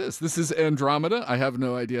let's play this. This is Andromeda. I have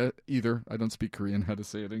no idea either. I don't speak Korean, how to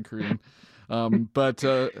say it in Korean. But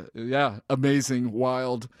yeah, amazing,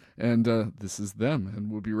 wild, and this is them.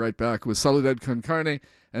 And we'll be right back with Soledad con Carne.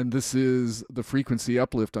 And this is the Frequency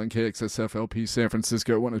Uplift on KXSF LP San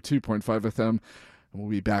Francisco 102.5 FM. And we'll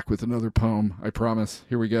be back with another poem, I promise.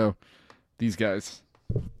 Here we go. These guys.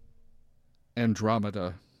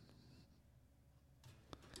 Andromeda.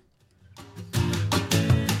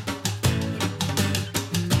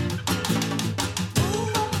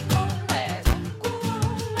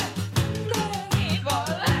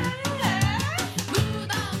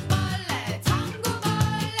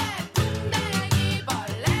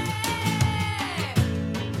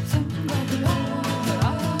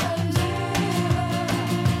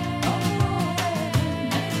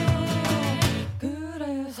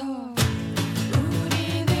 그래서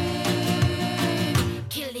우리는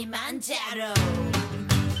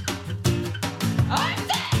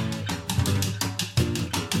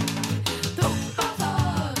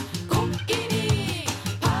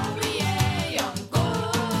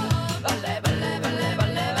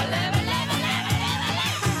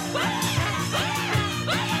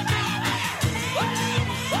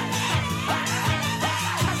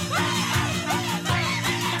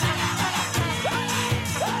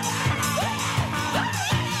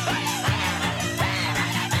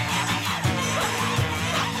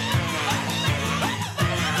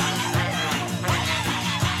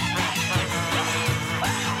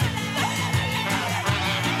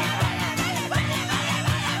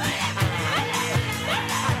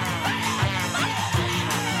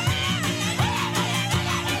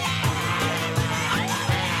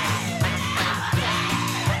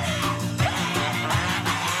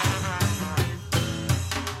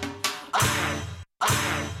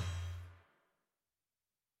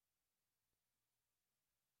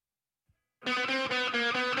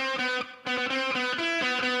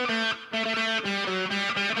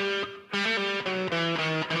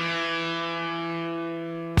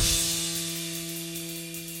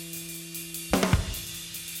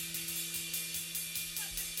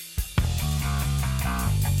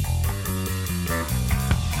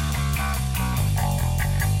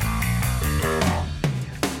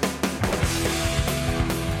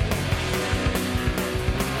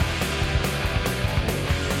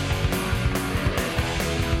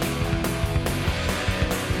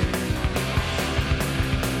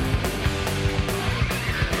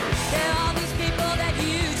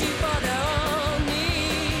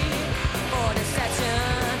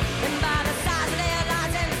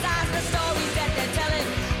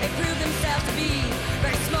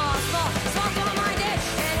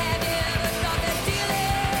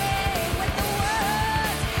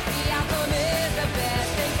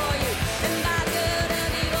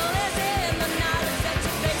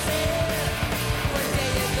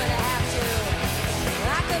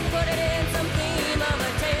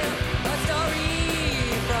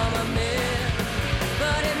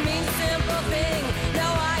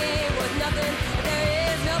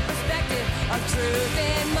truth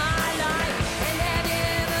in my life. And have you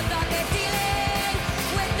ever thought that dealing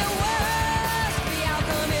with the worst, the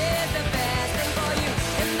outcome is the best thing for you?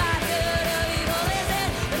 And by good or evil is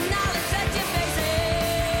it the knowledge that you face it?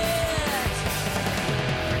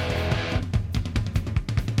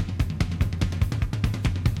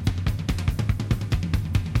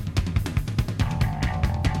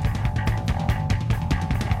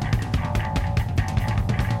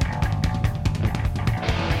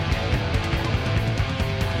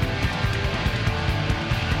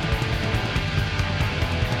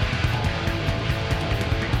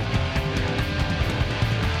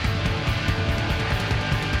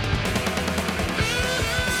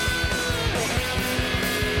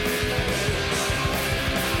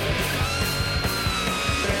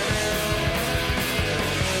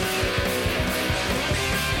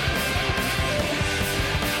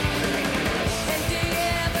 And do you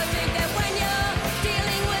ever think that when you're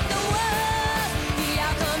dealing with the worst, the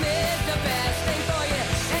outcome is the best thing for you?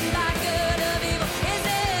 And by good or evil is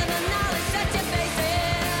in the knowledge that you face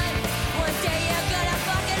it. One day you're gonna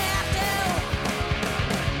fucking have to.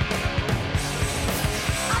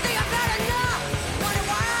 I think I've had enough. Wonder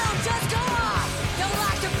why I don't just go off. Don't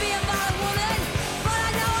like to be a violent woman, but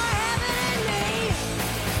I know I have it in me.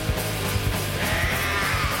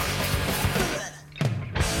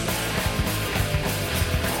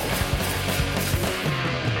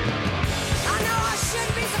 I know I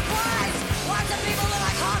shouldn't be surprised. Why some people look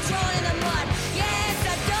like hogs rolling in the mud? Yeah, it's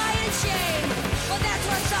a dying shame, but that's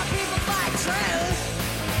what some people find truth.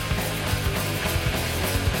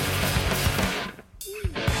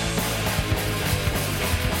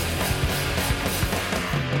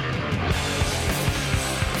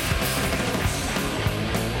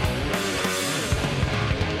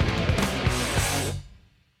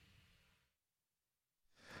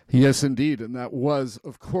 Yes, indeed. And that was,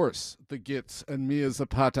 of course, the Gits and Mia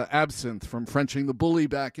Zapata Absinthe from Frenching the Bully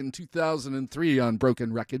back in 2003 on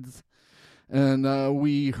Broken Records. And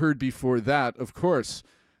we heard before that, of course,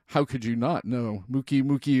 how could you not know, Muki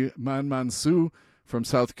Muki Man Mansu from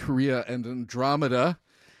South Korea and Andromeda.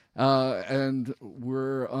 And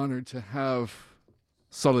we're honored to have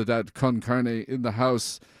Soledad con Carne in the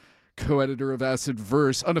house, co-editor of Acid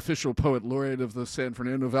Verse, unofficial poet laureate of the San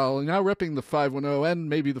Fernando Valley, now repping the 510 and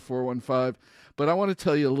maybe the 415. But I want to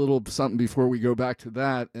tell you a little something before we go back to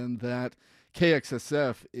that, and that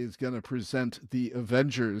KXSF is going to present the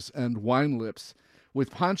Avengers and Wine Lips with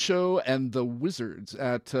Pancho and the Wizards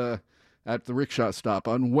at the Rickshaw Stop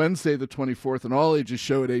on Wednesday the 24th, an all-ages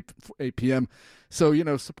show at 8 p.m. So,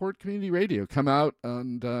 support community radio. Come out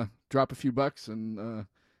and drop a few bucks, and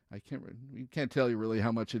we can't tell you really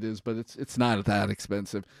how much it is, but it's not that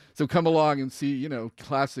expensive. So come along and see,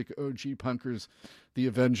 classic OG punkers, the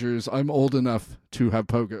Avengers. I'm old enough to have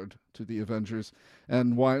pogoed to the Avengers,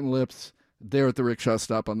 and Wine Lips there at the Rickshaw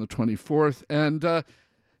Stop on the 24th. And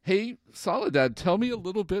hey, Soledad, tell me a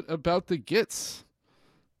little bit about the Gits.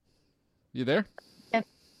 You there?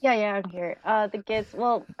 Yeah, I'm here. The Gits,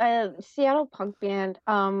 well, Seattle punk band.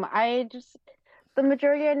 The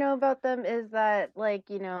majority I know about them is that,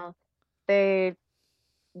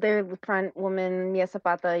 their front woman, Mia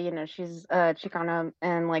Zapata, she's Chicana,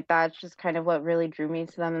 and that's just kind of what really drew me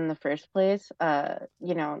to them in the first place.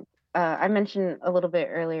 I mentioned a little bit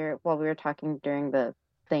earlier while we were talking during the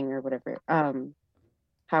thing or whatever,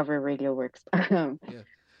 however radio works. Yeah.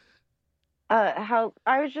 How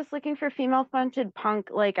I was just looking for female fronted punk.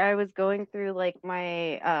 I was going through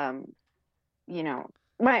my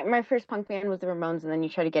my first punk band was the Ramones, and then you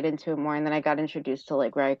try to get into it more, and then I got introduced to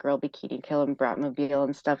Riot Girl, Bikini Kill, and Bratmobile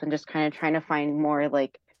and stuff, and just kind of trying to find more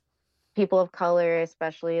people of color,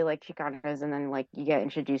 especially Chicanas, and then you get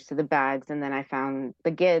introduced to the Bags, and then I found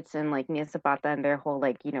the Gits and Mia Zapata and their whole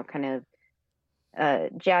kind of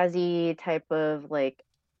jazzy type of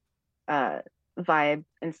vibe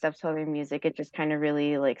and stuff to their music. It just kind of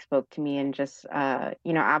really spoke to me, and just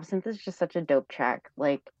Absinthe is just such a dope track.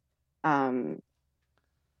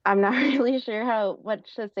 I'm not really sure what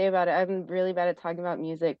to say about it. I'm really bad at talking about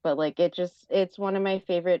music, but it's one of my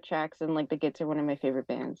favorite tracks, and the Gits are one of my favorite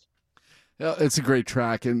bands. Yeah, it's a great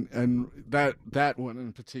track, and that one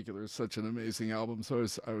in particular is such an amazing album. So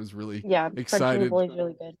I was really excited. French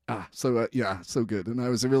really good. So good, and I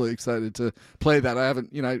was really excited to play that. I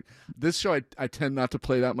haven't, this show I tend not to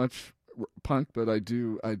play that much punk, but I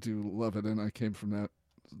do love it, and I came from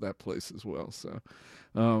that place as well. So,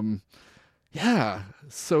 yeah.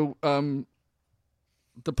 So, the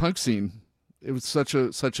punk scene, it was such a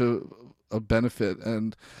benefit,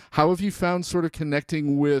 and how have you found sort of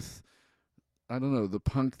connecting with, I don't know, the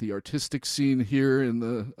punk, the artistic scene here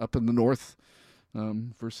up in the north,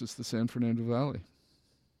 versus the San Fernando Valley.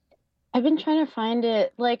 I've been trying to find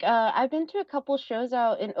it. Like, I've been to a couple shows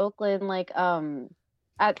out in Oakland, like,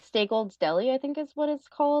 at Stay Gold's Deli, I think is what it's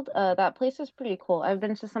called. That place is pretty cool. I've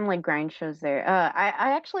been to some like grind shows there. I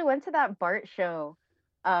actually went to that Bart show.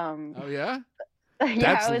 Oh yeah,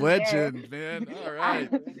 Yeah, that's I was there. legend, man. All I, right.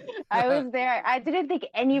 I was there. I didn't think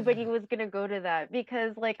anybody was gonna go to that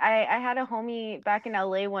because like I had a homie back in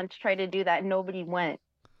LA once try to do that and nobody went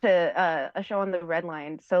to a show on the Red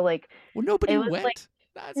Line. So like Well, nobody it was like went.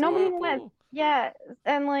 That's nobody went. horrible. Yeah,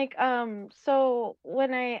 and like so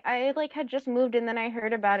when I like had just moved and then I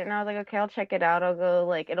heard about it and I was like, okay, I'll check it out. I'll go,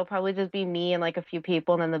 like it'll probably just be me and like a few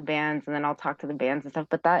people and then the bands and then I'll talk to the bands and stuff.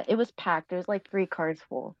 But that it was packed. It was like 3 cars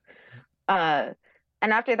full. Uh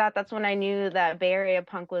and after that, that's when I knew that Bay Area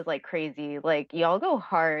punk was like crazy. Like y'all go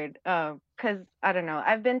hard. 'Cause I don't know.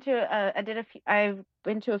 I've been to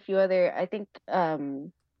a few other, I think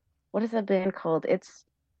what is that band called? It's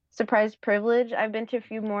Surprise Privilege. I've been to a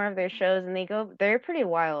few more of their shows and they're pretty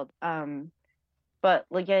wild. But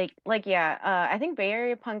like yeah, I think Bay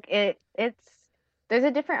Area punk it's there's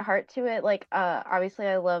a different heart to it. Like obviously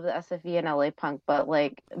I love the SFV and LA punk, but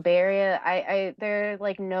like Bay Area, I there are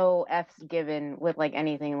like no F's given with like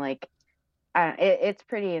anything. Like it's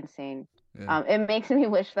pretty insane. Yeah. It makes me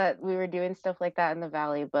wish that we were doing stuff like that in the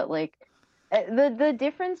valley, but like the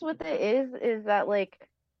difference with it is that like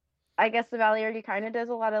I guess the Valley already kind of does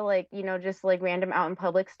a lot of like, just like random out in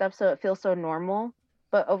public stuff, so it feels so normal.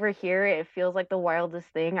 But over here, it feels like the wildest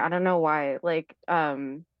thing. I don't know why. Like,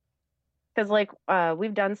 because like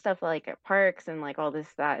we've done stuff like at parks and like all this,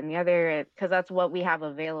 that, and the other, because that's what we have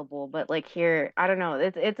available. But like here, I don't know.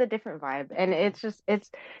 It's a different vibe, and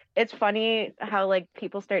it's funny how like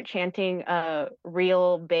people start chanting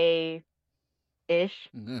real Bay ish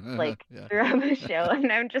like Yeah. throughout the show,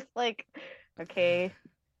 and I'm just like, okay.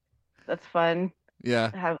 That's fun.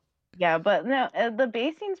 Yeah. Yeah, but no, the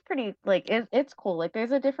bass scene's pretty like it's cool. Like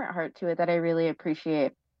there's a different heart to it that I really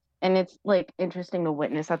appreciate, and it's like interesting to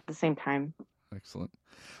witness at the same time. Excellent.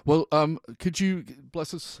 Well, could you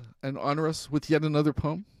bless us and honor us with yet another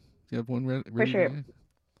poem? Do you have one ready? For sure,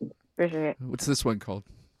 to for sure. What's this one called?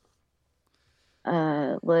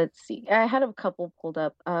 Let's see. I had a couple pulled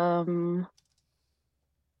up.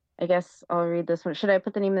 I guess I'll read this one. Should I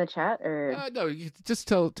put the name in the chat or No, you just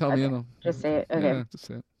tell me, okay, and I'll just say it? Okay. Yeah, just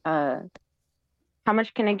say it. How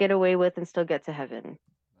much can I get away with and still get to heaven?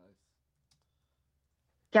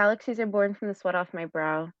 Galaxies are born from the sweat off my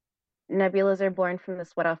brow. Nebulas are born from the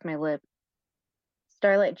sweat off my lip.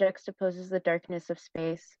 Starlight juxtaposes the darkness of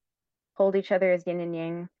space, hold each other as yin and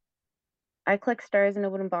yang. I collect stars in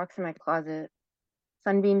a wooden box in my closet.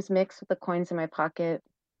 Sunbeams mix with the coins in my pocket.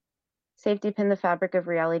 Safety pin the fabric of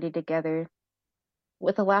reality together.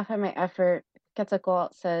 With a laugh at my effort,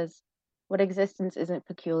 Quetzalcoatl says, what existence isn't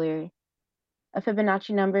peculiar? A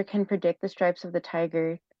Fibonacci number can predict the stripes of the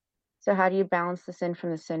tiger. So how do you balance the sin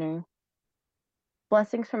from the sinner?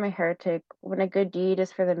 Blessings from a heretic, when a good deed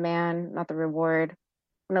is for the man, not the reward.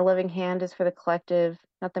 When a loving hand is for the collective,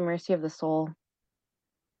 not the mercy of the soul.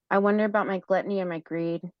 I wonder about my gluttony and my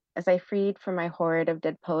greed, as I freed from my hoard of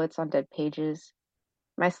dead poets on dead pages.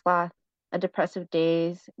 My sloth, a depressive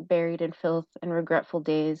daze, buried in filth and regretful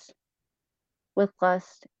days. With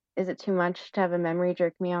lust, is it too much to have a memory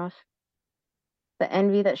jerk me off? The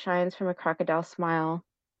envy that shines from a crocodile smile,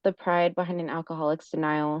 the pride behind an alcoholic's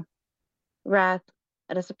denial. Wrath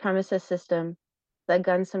at a supremacist system that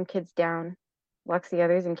guns some kids down, locks the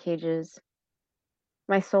others in cages.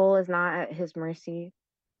 My soul is not at his mercy.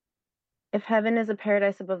 If heaven is a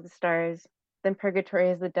paradise above the stars, then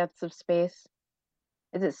purgatory is the depths of space.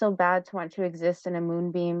 Is it so bad to want to exist in a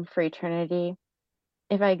moonbeam for eternity?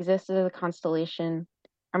 If I exist as a constellation,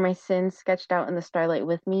 are my sins sketched out in the starlight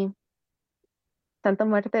with me? Santa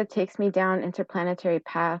Muerte takes me down interplanetary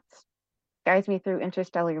paths, guides me through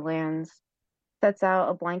interstellar lands, sets out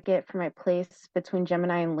a blanket for my place between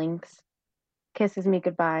Gemini and Lynx, kisses me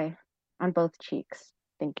goodbye on both cheeks.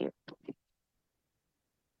 Thank you.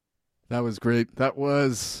 That was great. That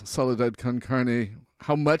was Soledad con Carne.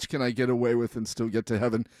 How much can I get away with and still get to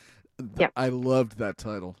heaven? Yep. I loved that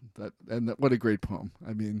title. What a great poem.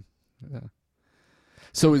 I mean, yeah.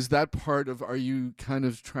 So is that part of? Are you kind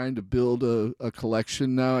of trying to build a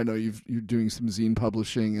collection now? I know you're doing some zine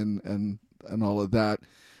publishing and all of that.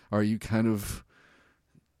 Are you kind of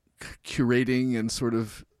curating and sort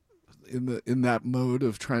of in that mode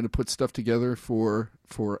of trying to put stuff together for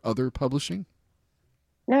other publishing?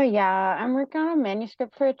 No, yeah, I'm working on a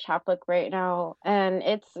manuscript for a chapbook right now, and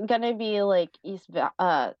it's gonna be like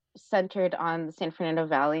centered on the San Fernando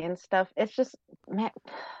Valley and stuff. It's just, man,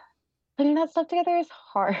 putting that stuff together is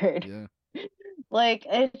hard. Yeah. Like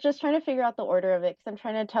it's just trying to figure out the order of it because I'm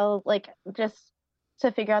trying to tell like just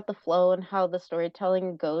to figure out the flow and how the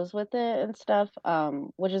storytelling goes with it and stuff.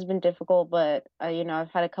 Which has been difficult, but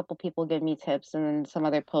I've had a couple people give me tips and then some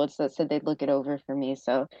other poets that said they'd look it over for me.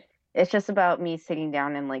 So it's just about me sitting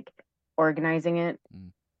down and like organizing it.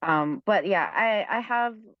 But yeah, I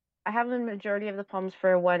have a majority of the poems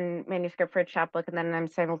for one manuscript for a chapbook, and then I'm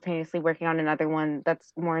simultaneously working on another one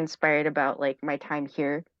that's more inspired about like my time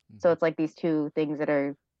here. So it's like these two things that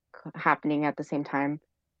are happening at the same time.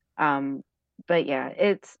 But yeah,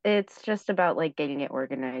 it's just about like getting it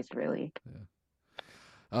organized, really.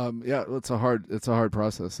 Yeah, it's a hard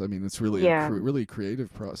process. I mean, it's really really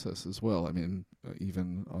creative process as well. I mean,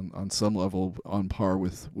 even on some level, on par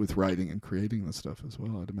with writing and creating the stuff as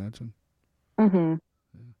well, I'd imagine. Mm-hmm.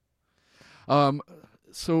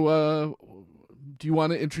 So, do you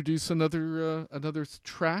want to introduce another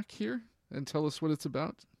track here and tell us what it's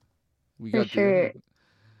about? We For got sure.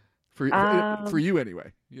 for you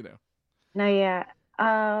anyway. No, yeah.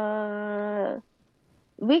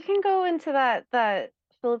 We can go into that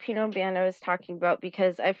Filipino band I was talking about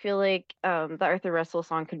because I feel like the Arthur Russell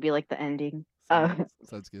song could be like the ending.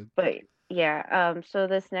 Sounds good. But yeah, so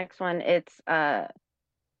this next one, it's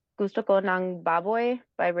Gusto Ko ng Baboy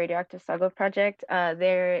by Radioactive Sago Project.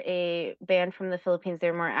 They're a band from the Philippines.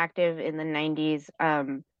 They're more active in the 90s.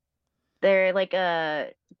 They're like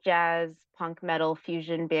a jazz punk metal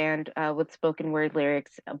fusion band with spoken word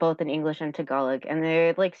lyrics, both in English and Tagalog. And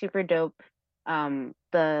they're like super dope.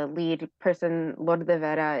 The lead person, Lord de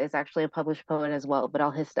Vera, is actually a published poet as well, but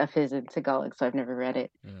all his stuff is in Tagalog, so I've never read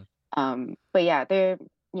it. But yeah, they're,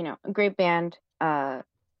 a great band. Yeah,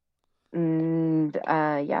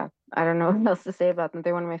 I don't know what else to say about them.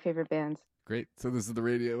 They're one of my favorite bands. Great. So this is the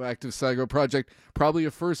Radioactive Sago Project, probably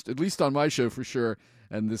a first, at least on my show for sure.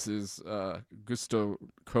 And this is Gusto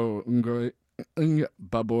Ko ng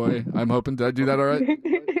Baboy. I'm hoping, did I do that all right?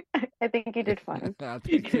 I think you did fine.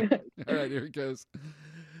 Thank you. All right, here it goes.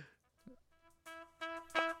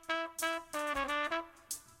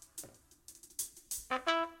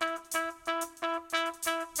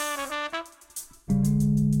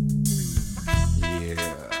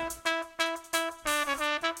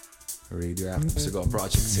 Radioactive Sago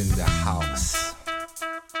Project's in the house.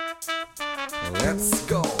 Let's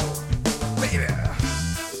go, baby.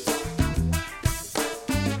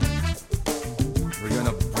 We're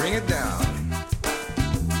gonna bring it down.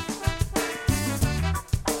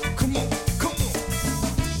 Come on, come on.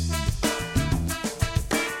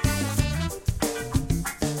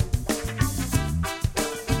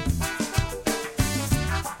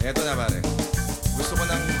 Eto na pare. Gusto ko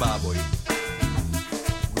ng baboy.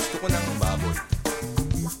 Gusto ko ng baboy.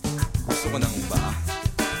 Gusto ko ng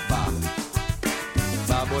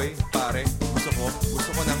baboy, pare.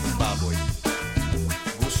 Gusto ko ng baboy.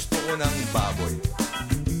 Gusto ko ng baboy.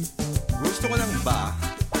 Gusto ko ng baboy,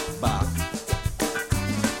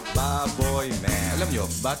 man. Alam nyo,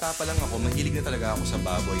 bata pa lang ako, mahilig na talaga ako sa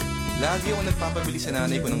baboy. Lagi ako nagpapabili sa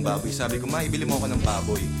nanay ko ng baboy. Sabi ko, ma, ibili mo ako ng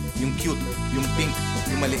baboy. Yung cute, yung pink,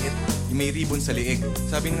 yung maliit, yung may ribbon sa liig.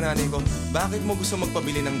 Sabi ng nanay ko, bakit mo gusto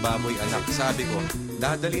magpabili ng baboy, anak? Sabi ko,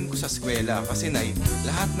 dadalhin ko sa eskwela kasi nay,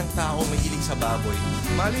 lahat ng tao mahilig sa baboy.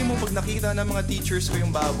 Malay mo pag nakita ng mga teachers ko yung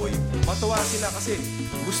baboy, matuwa sila kasi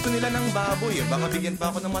gusto nila ng baboy. Baka bigyan pa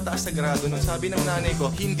ako ng mataas na grado nung sabi ng nanay ko,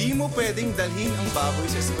 hindi mo pwedeng dalhin ang baboy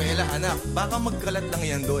sa eskwela, anak. Baka magkalat lang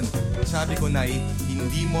yan doon. Sabi ko, nay,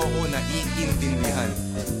 hindi mo ako naiintindihan.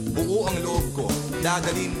 Buo ang loob ko,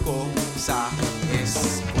 dadalhin ko sa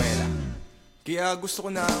eskwela. Kaya gusto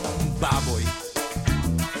ko ng baboy.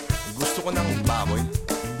 Gusto ko ng baboy.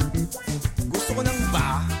 Gusto ko ng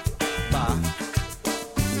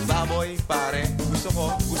baboy, pare. Gusto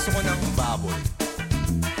ko ng baboy.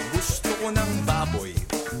 Gusto ko ng baboy.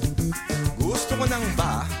 Gusto ko ng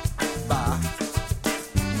baboy,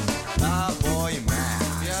 man.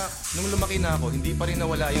 Kaya, nung lumaki na ako, hindi pa rin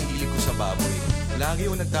nawala yung hilig ko sa baboy. Lagi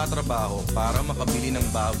ako nagtatrabaho para makabili ng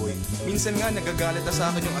baboy. Minsan nga nagagalit na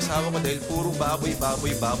sa akin yung asawa ko dahil puro baboy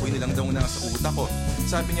na lang daw nasa utak ko.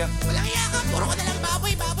 Sabi niya, walang hiya ka, puro ka na lang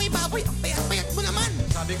baboy. Ang payat-payat mo naman.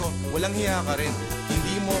 Sabi ko, walang hiya ka rin.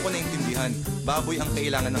 Hindi mo ako naintindihan. Baboy ang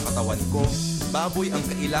kailangan ng katawan ko. Baboy ang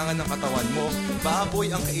kailangan ng katawan mo. Baboy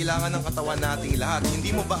ang kailangan ng katawan nating lahat.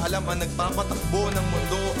 Hindi mo ba alam ang nagpapatakbo ng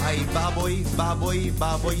mundo ay baboy?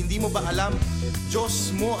 Hindi mo ba alam?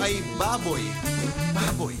 Diyos mo ay baboy.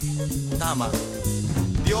 Baboy. Tama.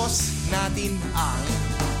 Diyos natin ang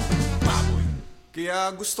baboy.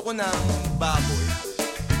 Kaya gusto ko ng baboy.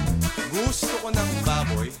 Gusto ko ng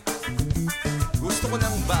baboy. Gusto ko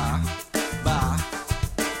ng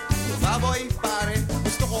baboy, pare.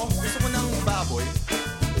 Gusto ko ng baboy.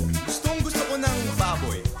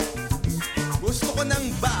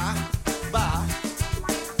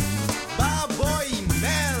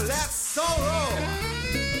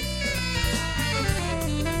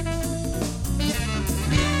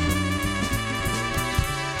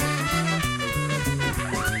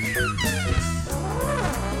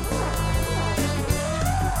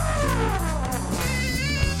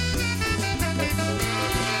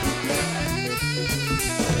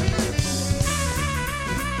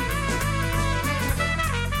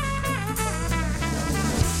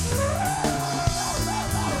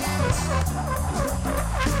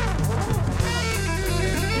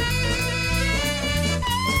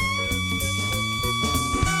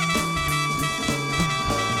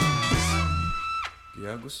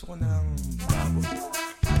 Gusto ko ng baboy.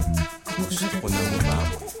 Gusto ko ng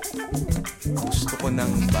baboy. Gusto ko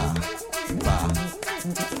ng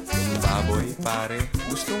baboy, pare.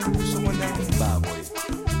 Gusto ko ng baboy.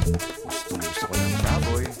 Gusto ko ng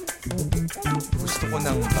baboy. Gusto ko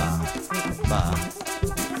ng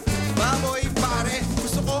baboy, pare.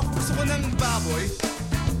 Gusto ko ng baboy.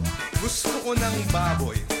 Gusto ko ng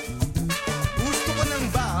baboy. Gusto ko ng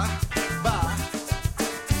baboy,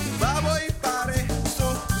 pare. Gusto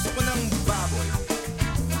ko ng baboy.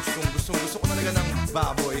 Gusto ko talaga ng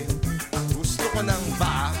baboy. Gusto ko ng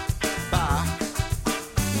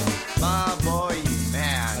baboy,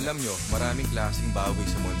 man. Alam nyo, maraming klaseng baboy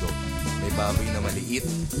sa mundo. May baboy na maliit,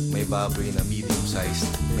 may baboy na medium-sized,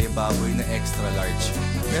 may baboy na extra large.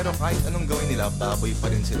 Pero kahit anong gawin nila, baboy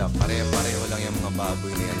pa rin sila. Pare-pareho lang yung mga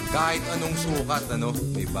baboy na yan. Kahit anong sukat,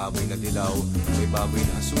 may baboy na dilaw, may baboy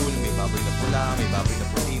na asul, may baboy na pula, may baboy na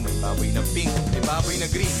puti, may baboy na pink, may baboy na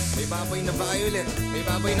green, may baboy na violet, may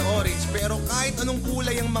baboy na orange. Pero kahit anong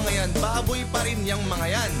kulay ang mga yan, baboy pa rin yung mga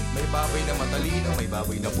yan. May baboy na matalino, may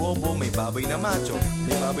baboy na bobo, may baboy na macho,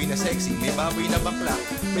 may baboy na sexy, may baboy na bakla,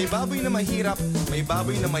 may baboy na mahirap, may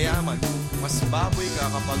baboy na mayaman. Mas baboy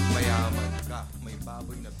ka kapag mayaman ka. May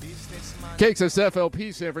baboy na businessman.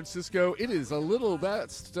 KXSFLP San Francisco. It is a little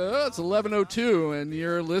past, it's 11:02, and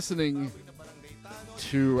you're listening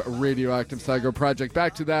to Radioactive Psycho Project.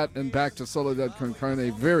 Back to that and back to Soledad con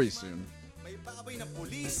Carne very soon. May baboy na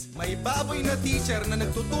pulis, may baboy na teacher na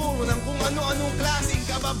nagtuturo ng kung ano-anong klaseng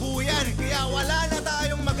kababuyan. Kaya wala na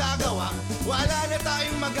tayong magagawa.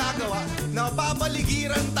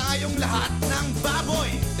 Napapaligiran tayong lahat ng baboy.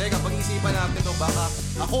 Teka, pag-isipan natin to, baka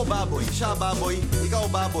ako baboy, siya baboy, ikaw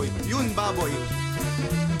baboy, yun baboy.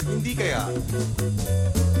 Hindi kaya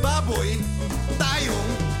baboy tayong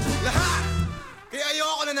lahat. Kaya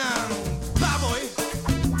ayoko na ng baboy.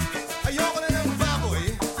 Ayoko na ng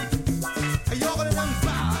baboy. Ayoko na ng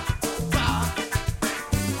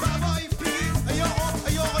baboy, please.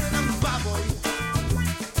 Ayoko na ng baboy.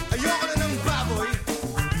 Ayoko na ng baboy.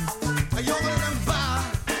 Ayoko na ng baboy,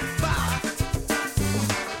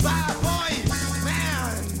 man.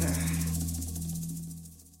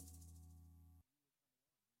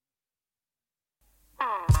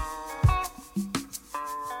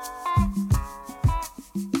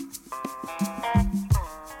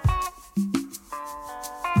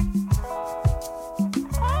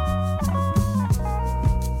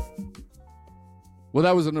 Well,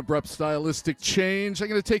 that was an abrupt stylistic change. I'm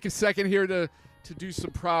going to take a second here to do some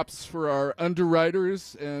props for our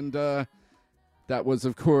underwriters, and that was,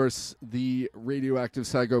 of course, the Radioactive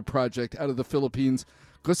Psycho Project out of the Philippines,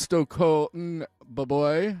 Gusto Ko Ng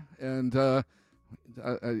Baboy, and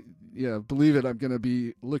believe it, I'm going to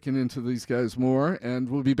be looking into these guys more, and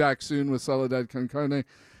we'll be back soon with Soledad con Carne,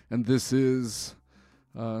 and this is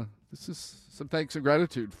some thanks and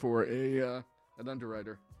gratitude for an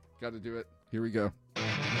underwriter. Got to do it. Here we go.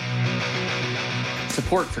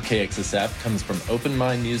 Support for KXSF comes from Open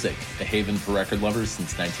Mind Music, a haven for record lovers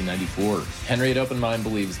since 1994. Henry at Open Mind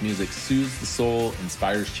believes music soothes the soul,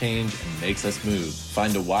 inspires change, and makes us move.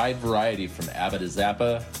 Find a wide variety from ABBA to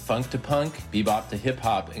Zappa, funk to punk, bebop to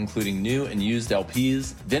hip-hop, including new and used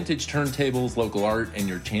LPs, vintage turntables, local art, and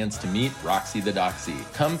your chance to meet Roxy the Doxy.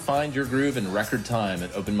 Come find your groove in record time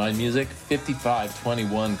at Open Mind Music,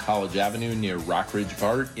 5521 College Avenue near Rockridge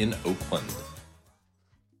BART in Oakland.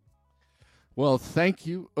 Well, thank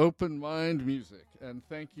you, Open Mind Music, and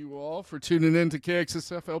thank you all for tuning in to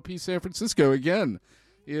KXSF LP San Francisco. Again,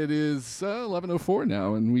 it is 11:04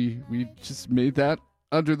 now, and we just made that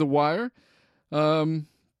under the wire. Gonna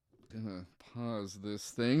pause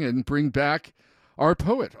this thing and bring back our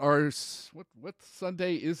poet. What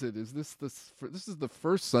Sunday is it? Is this this is the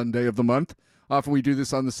first Sunday of the month? Often we do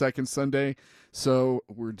this on the second Sunday, so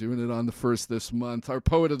we're doing it on the first this month. Our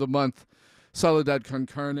poet of the month, Soledad con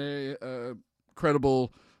Carne,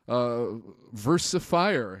 credible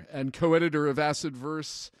versifier and co-editor of Acid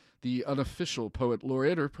Verse, the unofficial poet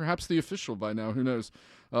laureate, or perhaps the official by now, who knows,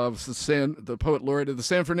 of the poet laureate of the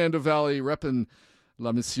San Fernando Valley, repping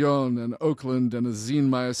La Mission and Oakland and a zine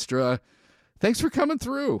maestra. Thanks for coming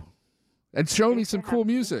through and showing me some cool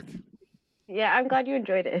music. Yeah, I'm glad you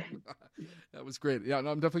enjoyed it. That was great. Yeah, no,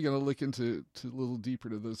 I'm definitely going to look into a little deeper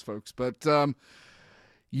to those folks. But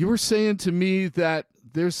you were saying to me that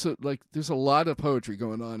there's a lot of poetry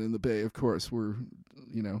going on in the Bay. Of course, we're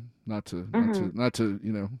not to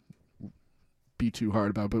be too hard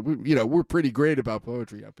about, but we're pretty great about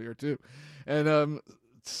poetry up here too. And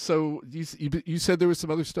so you said there was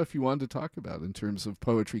some other stuff you wanted to talk about in terms of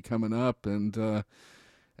poetry coming up, and tell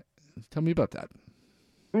me about that.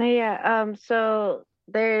 Yeah. So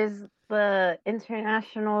there's the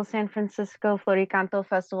International San Francisco Floricanto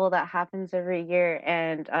Festival that happens every year,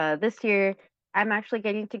 and this year I'm actually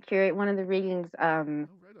getting to curate one of the readings. Right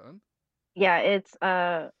on. Yeah, it's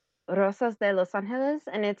Rosas de Los Angeles,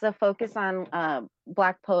 and it's a focus on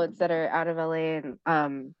Black poets that are out of LA,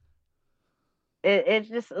 and it's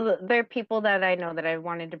just they're people that I know that I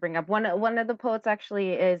wanted to bring up. One of the poets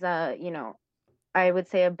actually is I would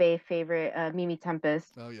say a Bay favorite, Mimi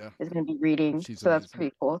Tempest Oh yeah, is going to be reading, she's so that's amazing.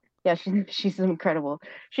 pretty cool. Yeah, she's incredible.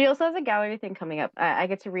 She also has a gallery thing coming up. I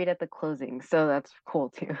get to read at the closing, so that's cool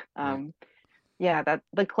too. Right. Yeah, that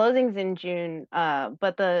the closing's in June.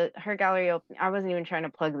 But the her gallery open. I wasn't even trying to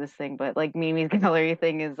plug this thing, but like Mimi's gallery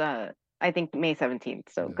thing is I think May 17th.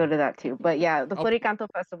 So Yeah. go to that too. But yeah, the I'll- Floricanto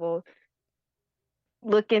Festival.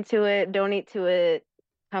 Look into it, donate to it,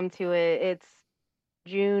 come to it. It's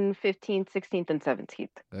June 15th, 16th, and 17th.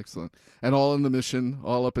 Excellent. And all in the Mission,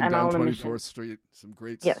 all up and And down all in the 24th Mission. Street. Some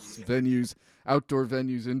great Yes. venues, outdoor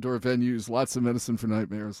venues, indoor venues, lots of medicine for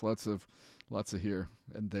nightmares, lots of here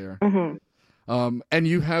and there. Hmm. And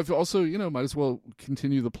you have also, might as well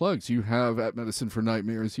continue the plugs. You have at Medicine for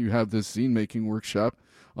Nightmares, you have this zine making workshop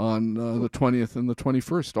on the 20th and the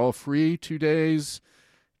 21st, all free, 2 days.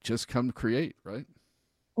 Just come create, right?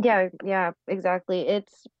 Yeah, exactly.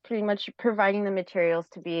 It's pretty much providing the materials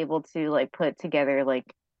to be able to like put together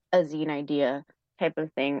like a zine idea type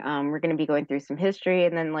of thing. We're going to be going through some history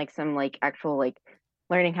and then like some like actual like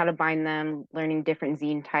learning how to bind them, learning different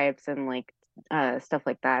zine types and like stuff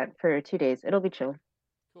like that for 2 days. It'll be chill.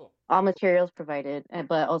 Cool. All materials provided,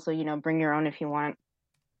 but also, bring your own if you want.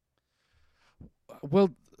 Well,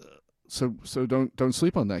 so don't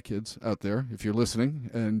sleep on that, kids out there. If you're listening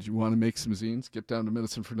and you want to make some zines, get down to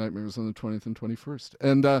Medicine for Nightmares on the 20th and 21st.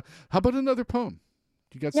 And how about another poem?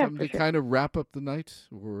 You got Yeah, something for to sure. kind of wrap up the night,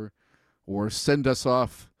 or send us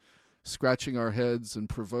off scratching our heads and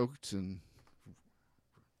provoked and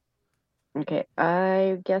Okay,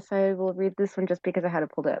 I guess I will read this one just because I had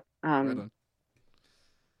it pulled up. right on.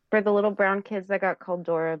 For the little brown kids that got called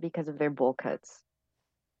Dora because of their bowl cuts.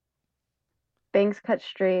 Bangs cut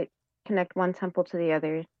straight, connect one temple to the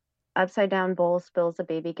other. Upside down bowl spills a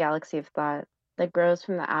baby galaxy of thought that grows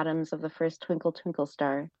from the atoms of the first twinkle twinkle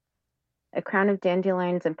star. A crown of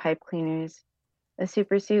dandelions and pipe cleaners. A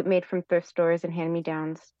supersuit made from thrift stores and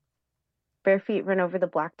hand-me-downs. Bare feet run over the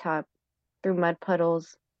blacktop, through mud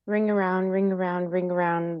puddles, ring around, ring around, ring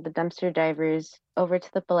around the dumpster divers, over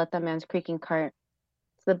to the Paleta man's creaking cart,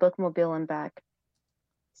 to the bookmobile and back.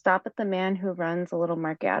 Stop at the man who runs a little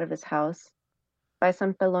market out of his house. Buy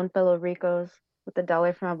some pelon pelo ricos with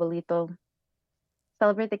 $1 from Abuelito.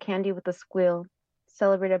 Celebrate the candy with the squeal.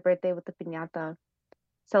 Celebrate a birthday with the piñata.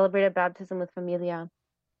 Celebrate a baptism with familia.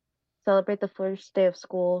 Celebrate the first day of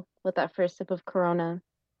school with that first sip of Corona.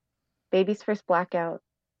 Baby's first blackout.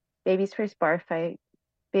 Baby's first bar fight.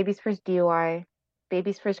 Baby's first DUI.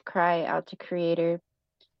 Baby's first cry out to Creator.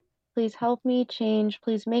 Please help me change.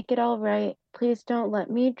 Please make it all right. Please don't let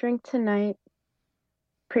me drink tonight.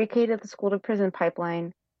 Pre-K to the school to prison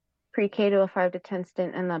pipeline. Pre-K to a 5 to 10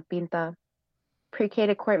 stint in La Pinta. Pre-K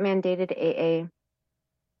to court mandated AA.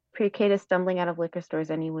 Pre-K to stumbling out of liquor stores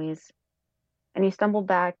anyways. And you stumble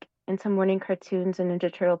back into morning cartoons and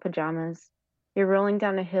Ninja Turtle pajamas. You're rolling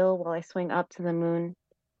down a hill while I swing up to the moon.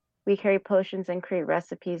 We carry potions and create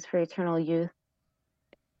recipes for eternal youth.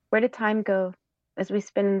 Where did time go as we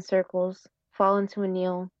spin in circles, fall into a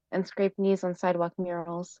kneel, and scrape knees on sidewalk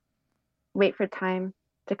murals? Wait for time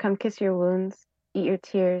to come kiss your wounds, eat your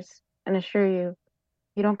tears, and assure you,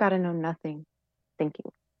 you don't gotta know nothing. Thank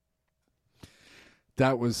you.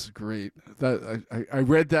 That was great. That I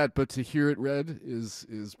read that, but to hear it read is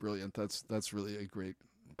brilliant. That's really a great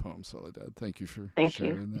poem, Soledad. Thank you for Thank you.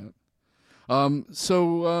 sharing that.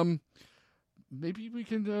 So maybe we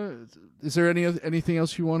can. Is there anything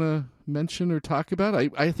else you want to mention or talk about?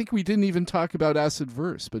 I think we didn't even talk about Acid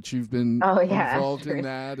Verse, but you've been involved in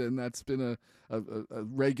that, and that's been a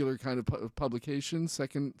regular kind of publication.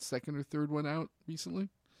 Second or third one out recently.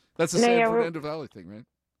 That's the Sanford End of Valley thing, right?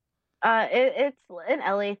 It's an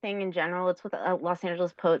LA thing in general. It's with the Los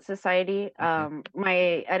Angeles Poet Society. Okay. My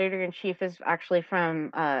editor-in-chief is actually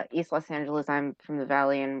from East Los Angeles. I'm from the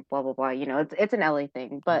Valley and blah blah blah. It's an LA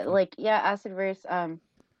thing. But Acid Verse.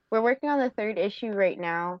 We're working on the third issue right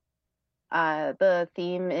now. The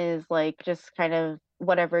theme is like just kind of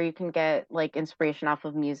whatever you can get like inspiration off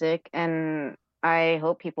of music, and I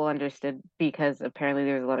hope people understood because apparently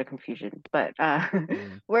there's a lot of confusion. But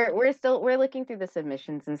we're looking through the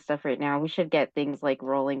submissions and stuff right now. We should get things like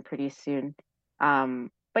rolling pretty soon. But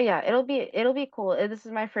yeah, it'll be cool. This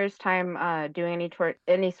is my first time doing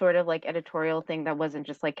any sort of like editorial thing that wasn't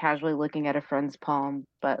just like casually looking at a friend's poem,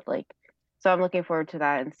 but like So I'm looking forward to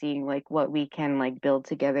that and seeing like what we can like build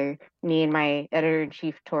together. Me and my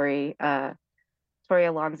editor-in-chief Tori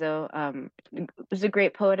Alonso, is a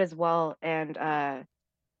great poet as well, and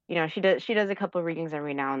she does a couple readings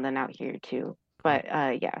every now and then out here too. But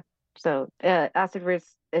yeah, so Acid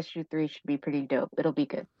Verse issue 3 should be pretty dope. It'll be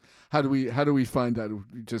good. How do we find that?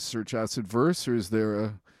 We just search Acid Verse, or is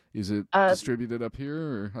it distributed up here,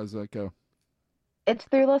 or how's that go? It's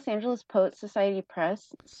through Los Angeles Poet Society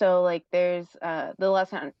Press. So like there's the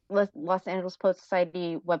Los Angeles Poet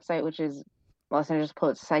Society website, which is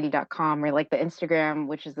losangelespoetsociety.com, or like the Instagram,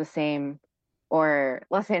 which is the same, or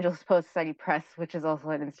Los Angeles Poet Society Press, which is also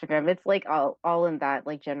on Instagram. It's like all in that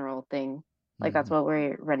like general thing. Like that's what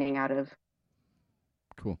we're running out of.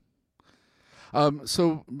 Cool.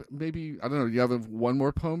 So maybe, I don't know, do you have one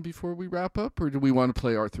more poem before we wrap up, or do we want to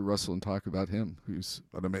play Arthur Russell and talk about him, who's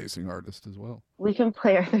an amazing artist as well? We can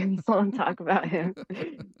play Arthur Russell and talk about him.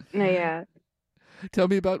 No, yeah. Tell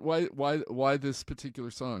me about why this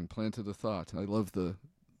particular song, Planted a Thought. I love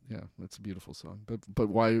that's a beautiful song. But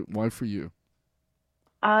why for you?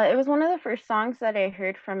 It was one of the first songs that I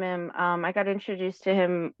heard from him. I got introduced to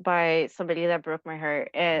him by somebody that broke my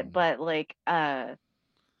heart. But like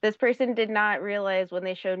this person did not realize when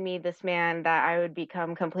they showed me this man that I would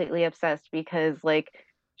become completely obsessed, because like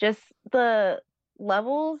just the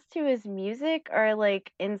levels to his music are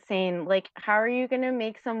like insane. Like how are you gonna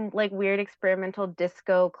make some like weird experimental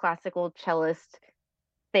disco classical cellist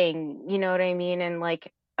thing? You know what I mean? And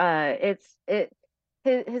like his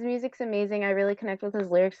music's amazing. I really connect with his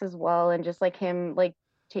lyrics as well, and just like him like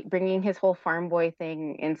bringing his whole farm boy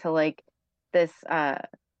thing into like this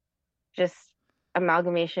just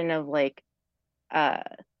amalgamation of like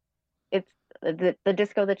it's the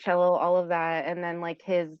disco, the cello, all of that, and then like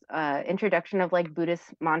his introduction of like Buddhist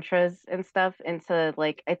mantras and stuff into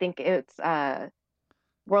like, I think it's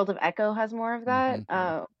World of Echo has more of that.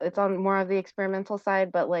 It's on more of the experimental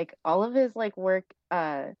side, but like all of his like work,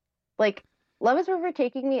 like Love Is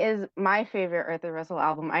Overtaking Me is my favorite Arthur Russell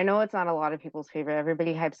album. I know it's not a lot of people's favorite.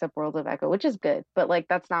 Everybody hypes up World of Echo, which is good, but like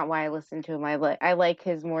that's not why I listen to him. I like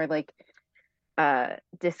his more like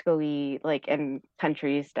disco-y like and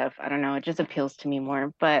country stuff. I don't know, it just appeals to me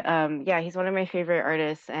more. But yeah, he's one of my favorite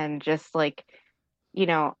artists, and just like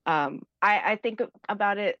I think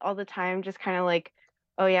about it all the time, just kind of like,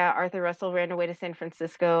 oh yeah, Arthur Russell ran away to San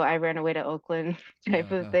Francisco, I ran away to Oakland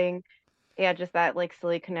type of thing. Yeah, just that like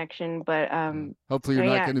silly connection. But hopefully you're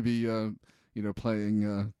not going to be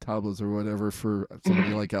playing tablas or whatever for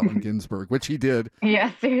somebody like Allen Ginsberg, which he did. Yeah,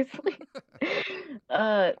 seriously.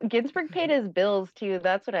 Ginsberg paid his bills too.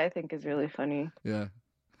 That's what I think is really funny. Yeah.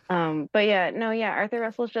 But yeah, no, yeah, Arthur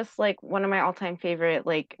Russell's just like one of my all-time favorite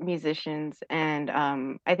like musicians, and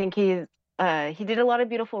I think he did a lot of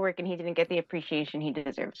beautiful work, and he didn't get the appreciation he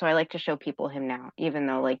deserved. So I like to show people him now, even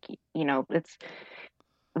though like it's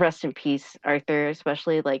rest in peace, Arthur,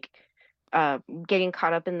 especially like getting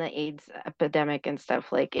caught up in the AIDS epidemic and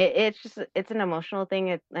stuff. Like it's an emotional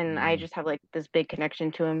thing, and I just have like this big connection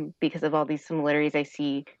to him because of all these similarities I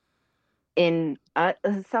see in it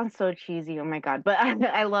sounds so cheesy, oh my god, but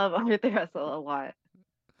I love Arthur Russell a lot.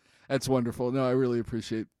 That's wonderful. No, I really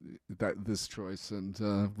appreciate this choice, and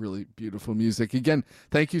really beautiful music. Again,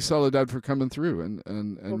 thank you, Soledad, for coming through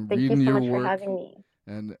and reading your work. Thank you so much for having me.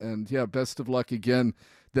 And yeah, best of luck again.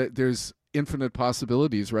 That there's infinite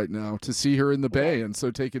possibilities right now to see her in the Bay, and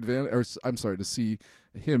so take advantage. Or I'm sorry, to see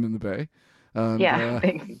him in the Bay.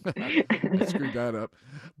 Thanks. I screwed that up,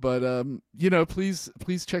 but please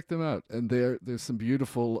check them out. And there's some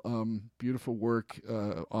beautiful work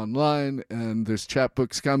online, and there's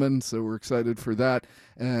chapbooks coming, so we're excited for that.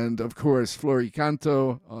 And of course,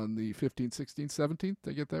 Floricanto on the 15th, 16th, 17th.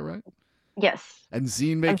 Did I get that right? Yes. And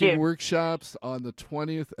zine making workshops on the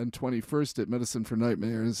 20th and 21st at Medicine for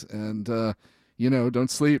Nightmares. And, don't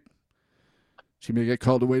sleep. She may get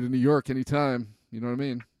called away to New York anytime. You know what I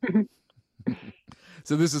mean?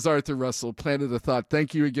 So this is Arthur Russell, Planted a Thought.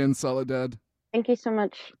 Thank you again, Soledad. Thank you so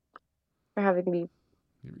much for having me.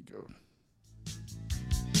 Here we go.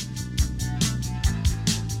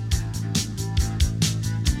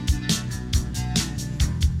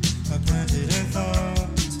 I planted a thought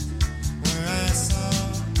where I saw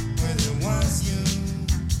where there was you.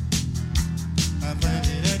 I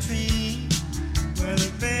planted a tree where the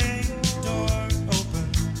big door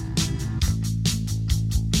opened.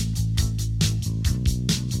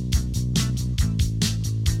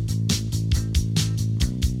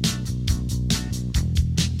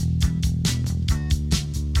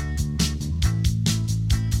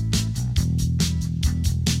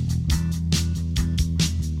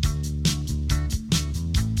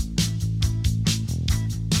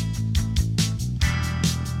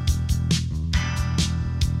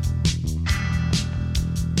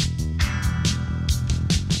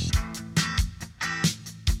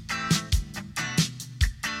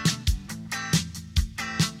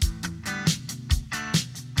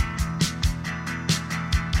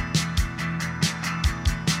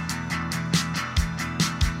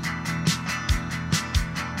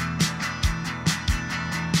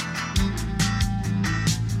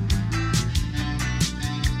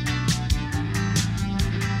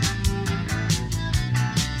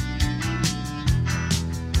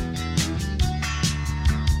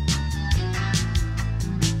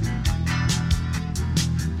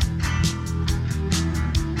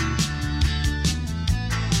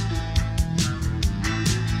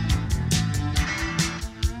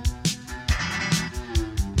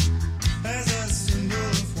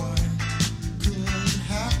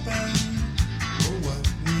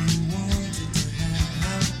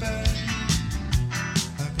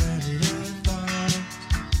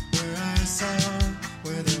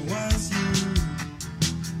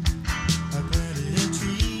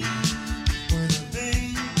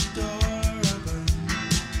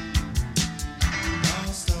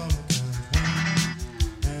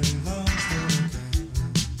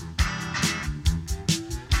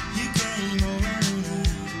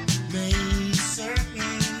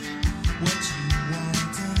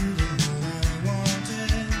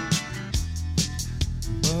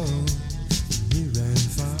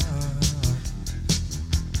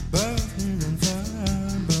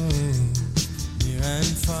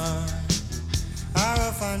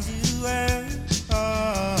 find you where you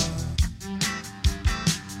are.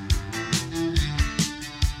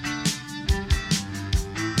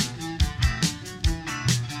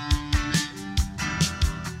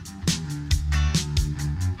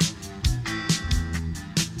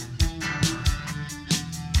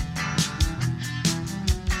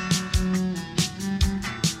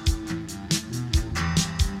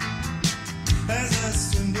 As a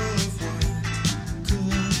symbol of what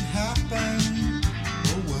could happen,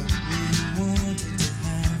 or what we wanted to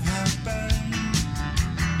have happen,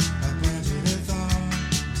 I planted a thought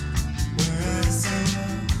where I saw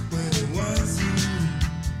where there was you.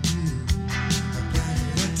 I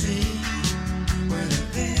planted a tree where the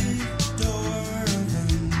big door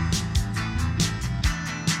opened.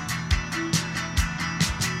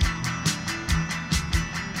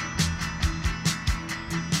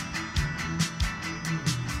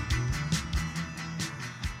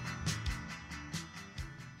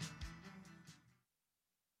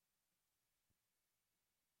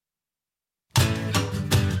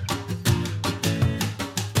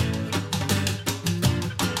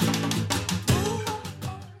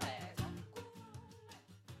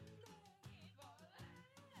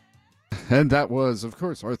 And that was, of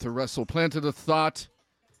course, Arthur Russell, Planted a Thought.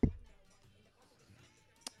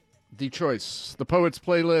 The Choice, the Poets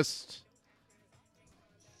Playlist.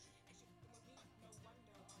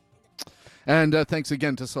 And thanks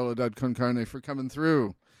again to Soledad con Carne for coming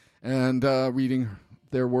through and reading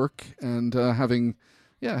their work and having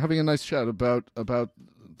a nice chat about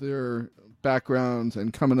their backgrounds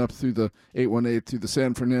and coming up through the 818 through the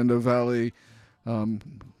San Fernando Valley,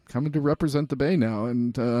 coming to represent the Bay now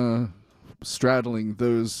and straddling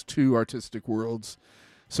those two artistic worlds.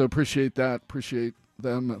 So appreciate that. Appreciate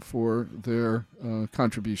them for their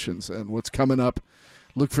contributions and what's coming up.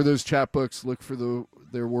 Look for those chapbooks. Look for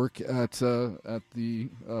their work at the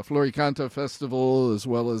Floricanto Festival, as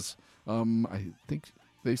well as I think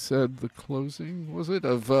they said the closing, was it,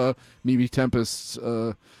 of Mimi Tempest's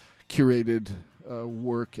curated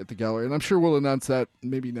work at the gallery. And I'm sure we'll announce that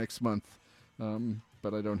maybe next month,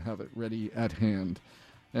 but I don't have it ready at hand.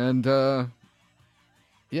 And,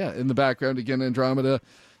 in the background, again, Andromeda.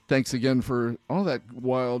 Thanks again for all that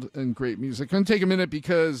wild and great music. I'm going to take a minute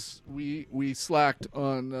because we slacked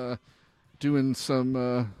on doing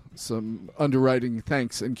some underwriting,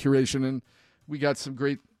 thanks, and curation. And we got some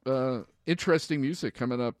great, interesting music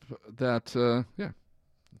coming up that,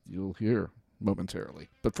 you'll hear momentarily.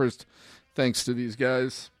 But first, thanks to these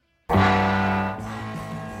guys.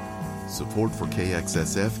 Support for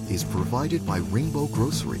KXSF is provided by Rainbow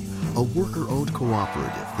Grocery, a worker-owned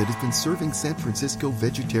cooperative that has been serving San Francisco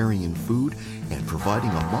vegetarian food and providing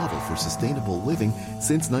a model for sustainable living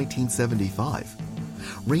since 1975.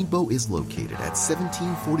 Rainbow is located at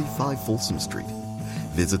 1745 Folsom Street.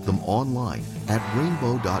 Visit them online at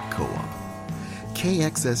rainbow.coop.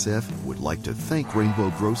 KXSF would like to thank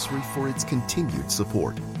Rainbow Grocery for its continued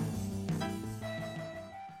support.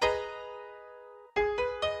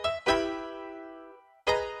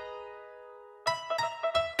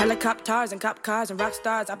 Helicopters and cop cars and rock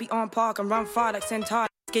stars. I be on park and run far like centaur.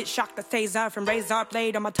 Get shocked the taser from razor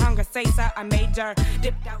blade on my tongue. I say sir, I major.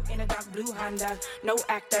 Dipped out in a dark blue Honda. No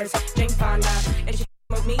actors, Jane Fonda. And she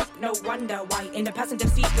with me, no wonder why. In the passenger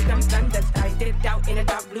seat with them thunder thighs. Dipped out in a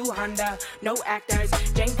dark blue Honda. No actors,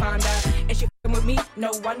 Jane Fonda. And she with me,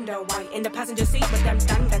 no wonder why. In the passenger seat with them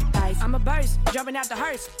thunder thighs. I'm a burst, jumping out the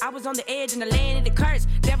hearse. I was on the edge in the land of the curse.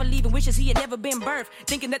 Devil leaving wishes he had never been birthed.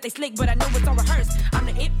 Thinking that they slick, but I know it's all rehearsed. I'm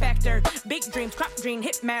the it factor, big dreams, crop dream,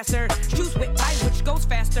 hit master. Shoes with eyes which goes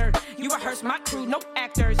faster. You rehearse my crew, no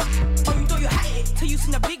actors. Oh, you throw your hat till you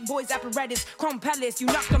seen the big boys apparatus. Chrome palace, you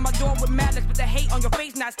knocked on my door with malice. But the hate on your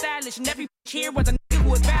face not stylish. And every here was a nigga who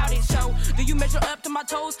was about it. So, do you measure up to my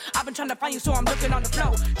toes? I've been trying to find you, so I'm looking on the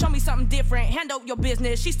floor. Show me something different, handle your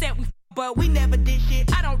business. She said we but we never did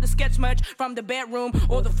shit. I don't sketch much from the bedroom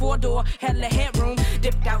or the four-door, hella headroom.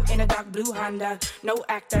 Dipped out in a dark blue Honda. No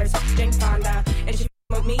actors, Jane Fonda. And she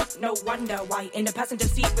with me, no wonder why. In the passenger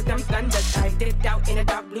seat with them thunder thighs. Dipped out in a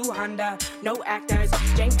dark blue Honda. No actors,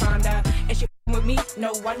 Jane Fonda. And she with me,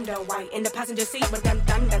 no wonder why. In the passenger seat with them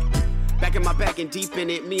thunder. Back in my bag and deep in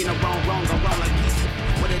it. Me and a wrong, I'm wrong like these.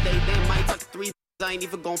 What are they then? Might talk 3. I ain't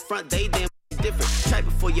even gon' front. They damn different. Try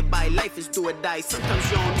before you buy. Life is do or die.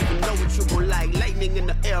 Sometimes you don't even know what you gon' like. Lightning in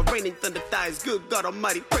the air, raining thunder thighs. Good God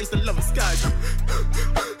Almighty, praise the love of skies.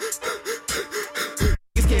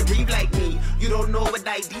 Niggas can't breathe like me. You don't know what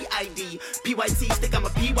ID. PYT, think I'm a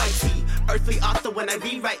PYT. Earthly author when I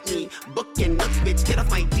rewrite me. Booking up, bitch, get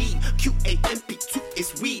off my D. QAMP2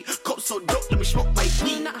 is weed. Coke so dope, let me smoke my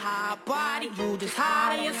weed. Not high. top party, you just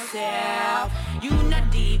hide on yourself. You not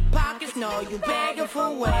deep pockets, no, you begging for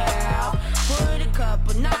wealth. Put a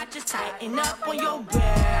couple notches, tighten up on your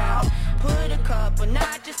belt. Put a couple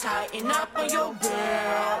notches, tighten up on your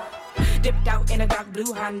belt. Dipped out in a dark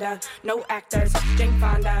blue Honda, no actors, Jane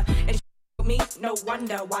Fonda. And me, no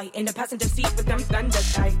wonder why in the passenger seat with them thunder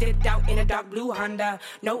thighs. Dipped out in a dark blue Honda,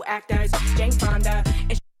 no actors, Jane Fonda.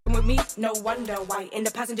 And with me, no wonder why in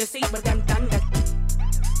the passenger seat with them thunder.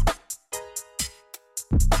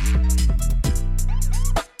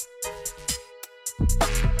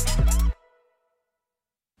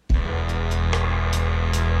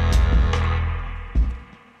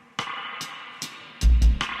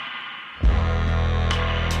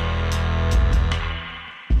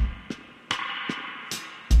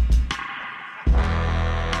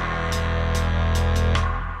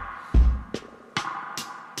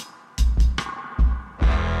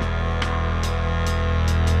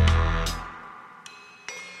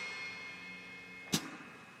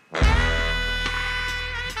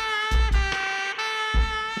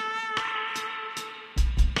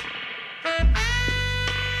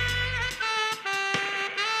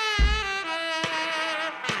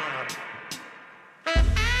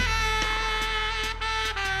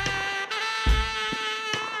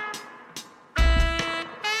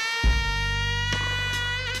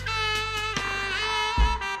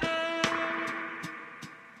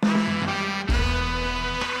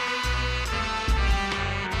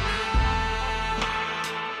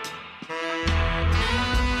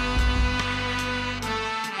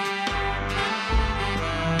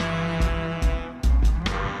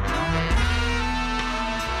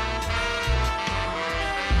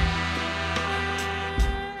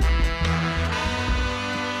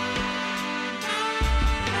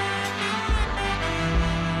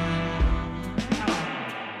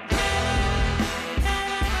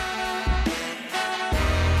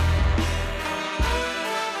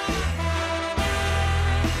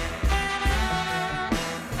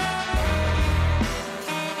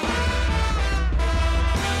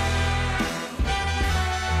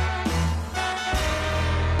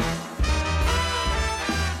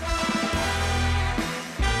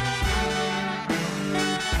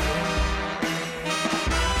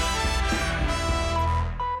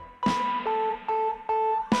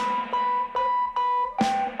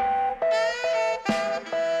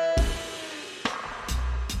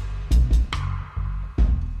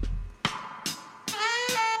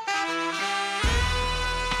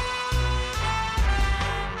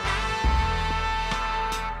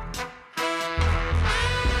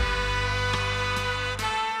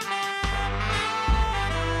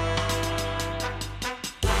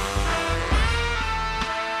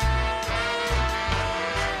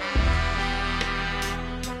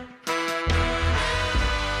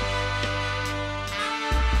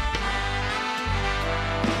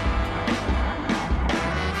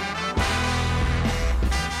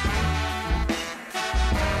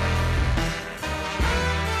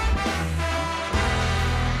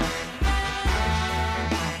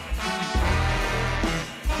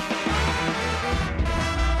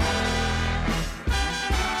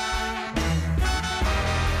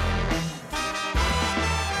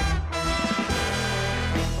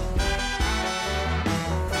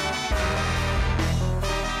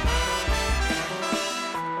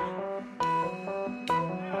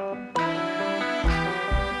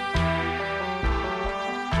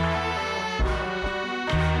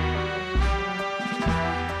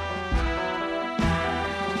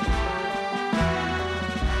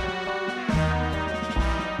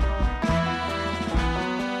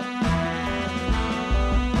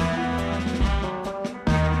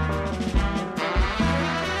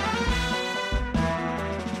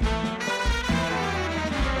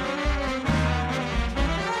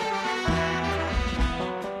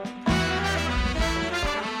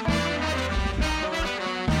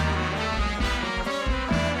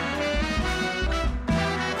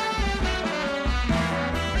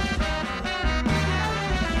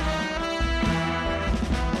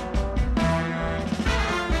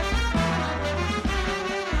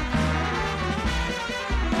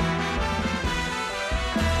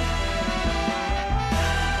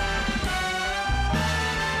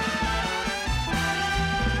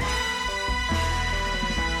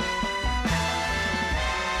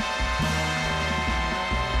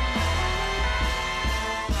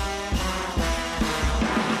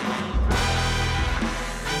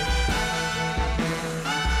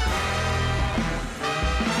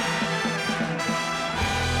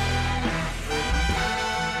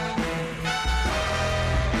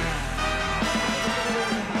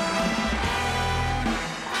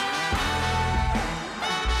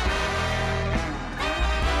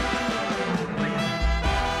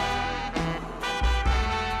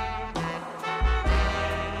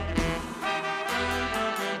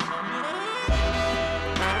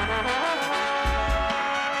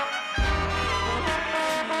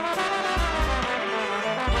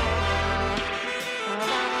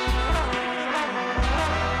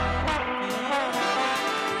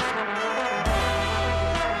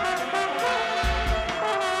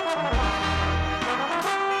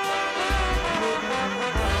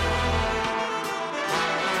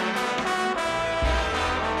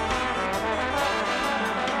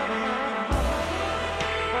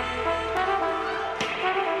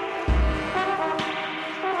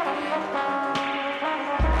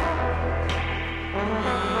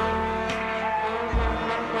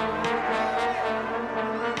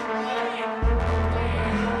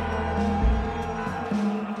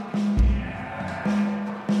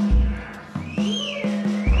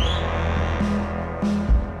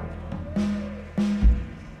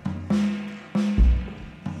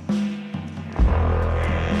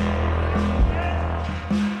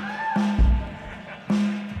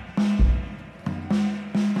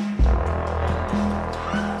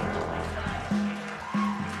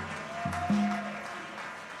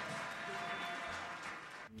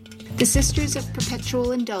 The Sisters of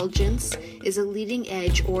Perpetual Indulgence is a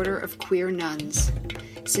leading-edge order of queer nuns.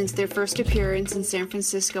 Since their first appearance in San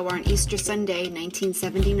Francisco on Easter Sunday,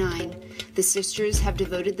 1979, the Sisters have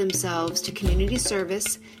devoted themselves to community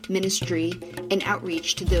service, ministry, and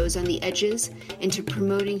outreach to those on the edges and to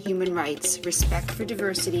promoting human rights, respect for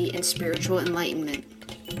diversity, and spiritual enlightenment.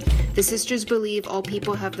 The Sisters believe all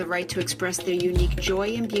people have the right to express their unique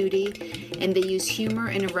joy and beauty, and they use humor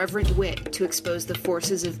and irreverent wit to expose the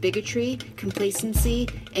forces of bigotry, complacency,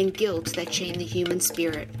 and guilt that chain the human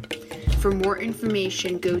spirit. For more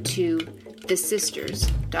information, go to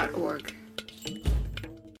thesisters.org.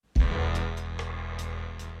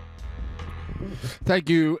 Thank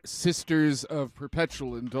you, Sisters of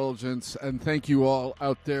Perpetual Indulgence, and thank you all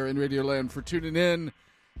out there in Radioland for tuning in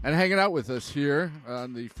and hanging out with us here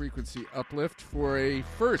on the Frequency Uplift for a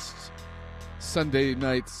first Sunday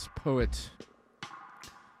Night's Poet,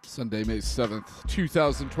 Sunday, May 7th,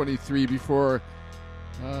 2023. Before,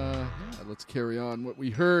 let's carry on. What we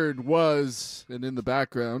heard was, and in the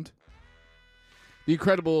background, the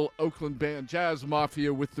incredible Oakland band Jazz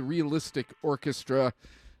Mafia with the Realistic Orchestra,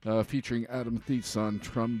 featuring Adam Thies on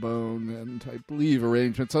trombone and I believe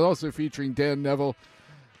arrangements, also featuring Dan Neville.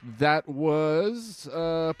 That was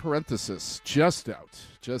Parenthesis, just out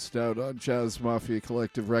on Jazz Mafia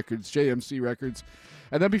Collective Records, JMC Records.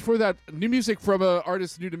 And then before that, new music from an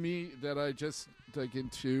artist new to me that I just dug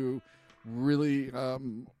into. Really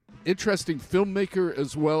interesting filmmaker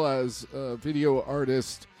as well as video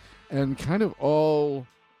artist and kind of all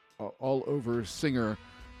over singer.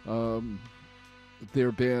 The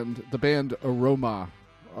band Aroma,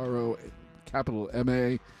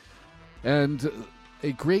 R-O-M-A, and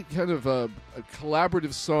a great kind of a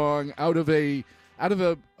collaborative song out of a how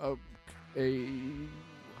do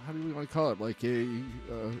we want to call it, like a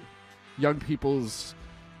young people's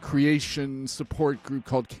creation support group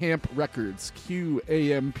called Camp Records,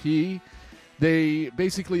 QAMP. They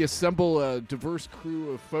basically assemble a diverse crew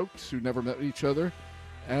of folks who never met each other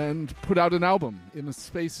and put out an album in the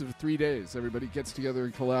space of 3 days. Everybody gets together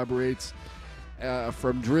and collaborates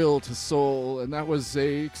from drill to soul, and that was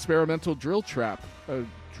a experimental drill track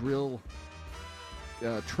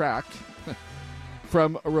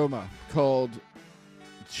from Aroma called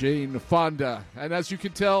Jane Fonda. And as you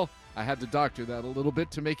can tell, I had to doctor that a little bit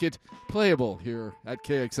to make it playable here at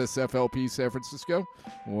KXSFLP San Francisco,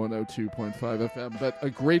 102.5 FM. But a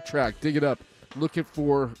great track. Dig it up. Look it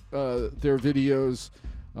for their videos.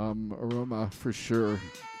 Aroma for sure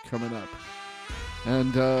coming up.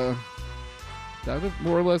 And that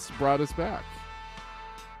more or less brought us back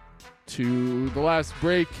to the last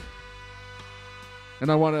break. And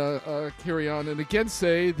I want to carry on and again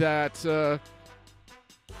say that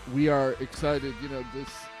we are excited. You know,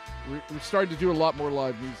 we're starting to do a lot more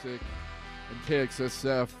live music, and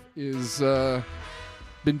KXSF is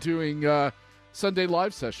been doing Sunday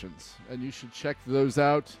live sessions, and you should check those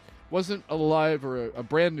out. Wasn't a live or a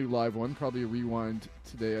brand new live one, probably a rewind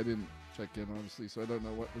today. I didn't check in, obviously, so I don't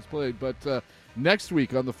know what was played. But next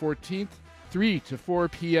week on the 14th, 3 to 4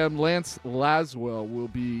 p.m., Lance Laswell will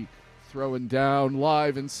be throwing down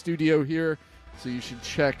live in studio here, so you should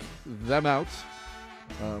check them out.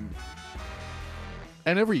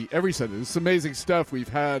 And every Sunday, it's amazing stuff. We've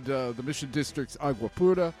had the Mission District's Agua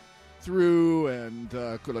Pura through, and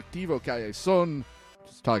Colectivo Calle Son,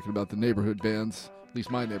 just talking about the neighborhood bands, at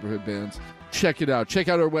least my neighborhood bands. Check it out. Check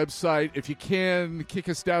out our website. If you can, kick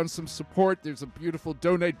us down some support. There's a beautiful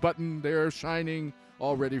donate button there shining,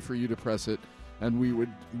 all ready for you to press it, and we would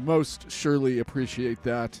most surely appreciate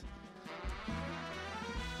that.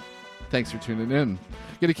 Thanks for tuning in.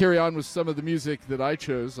 Going to carry on with some of the music that I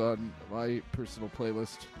chose on my personal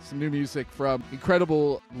playlist. Some new music from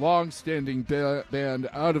incredible, long-standing band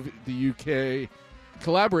out of the UK,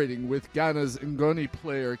 collaborating with Ghana's Ngoni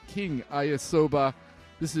player King Ayesoba.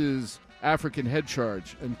 This is African Head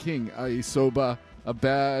Charge and King Ayesoba, A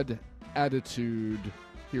Bad Attitude,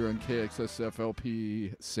 here on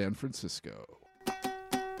KXSFLP San Francisco.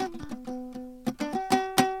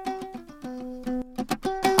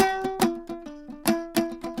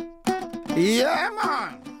 Yeah,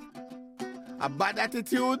 man. A bad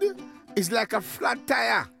attitude is like a flat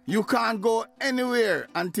tire. You can't go anywhere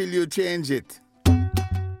until you change it.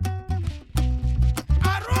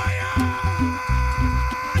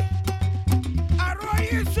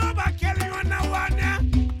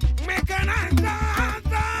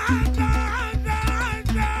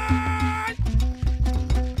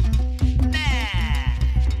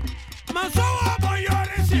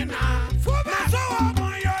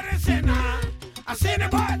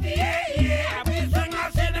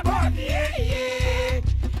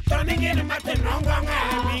 Turning in the matter, no,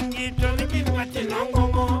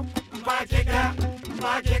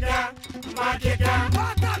 Magica, magica,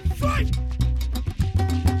 bata, fight!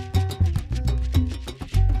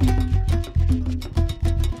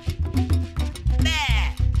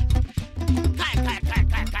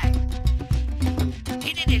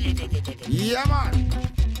 Yeah, man.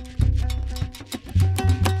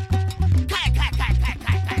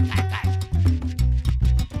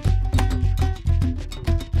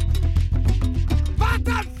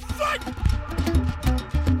 Bata, fight!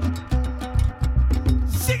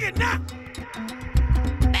 Sing it now!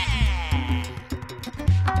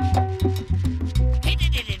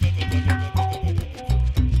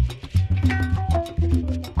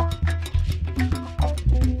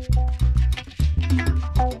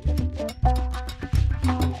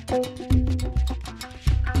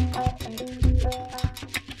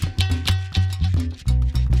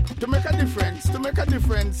 To make a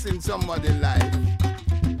difference in somebody's life,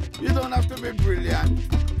 you don't have to be brilliant,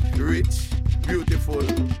 rich, beautiful,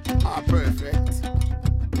 or perfect.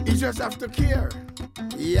 You just have to care.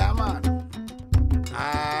 Yeah, man.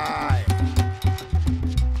 Aye.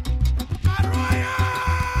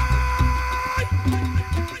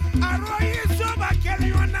 Arroyo is over, Kelly,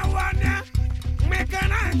 you wanna wanna make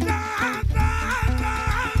an answer.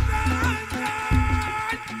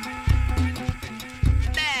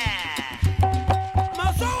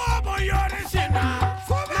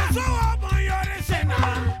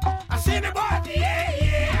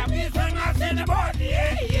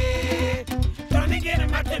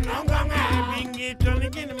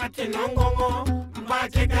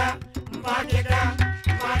 Magica, magica,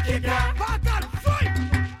 magica, bata, fight!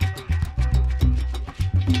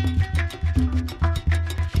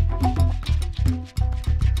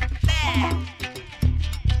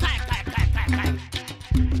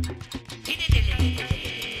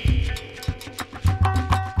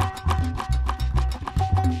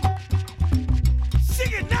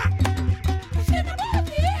 Sing it now! Sing the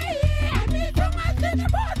body, yeah, yeah. I need to sing the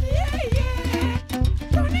body, yeah, yeah.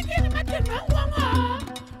 Don't you get my tinangongo?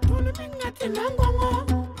 Don't you bring my tinangongo?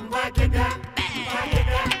 Magica,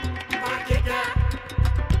 magica, magica.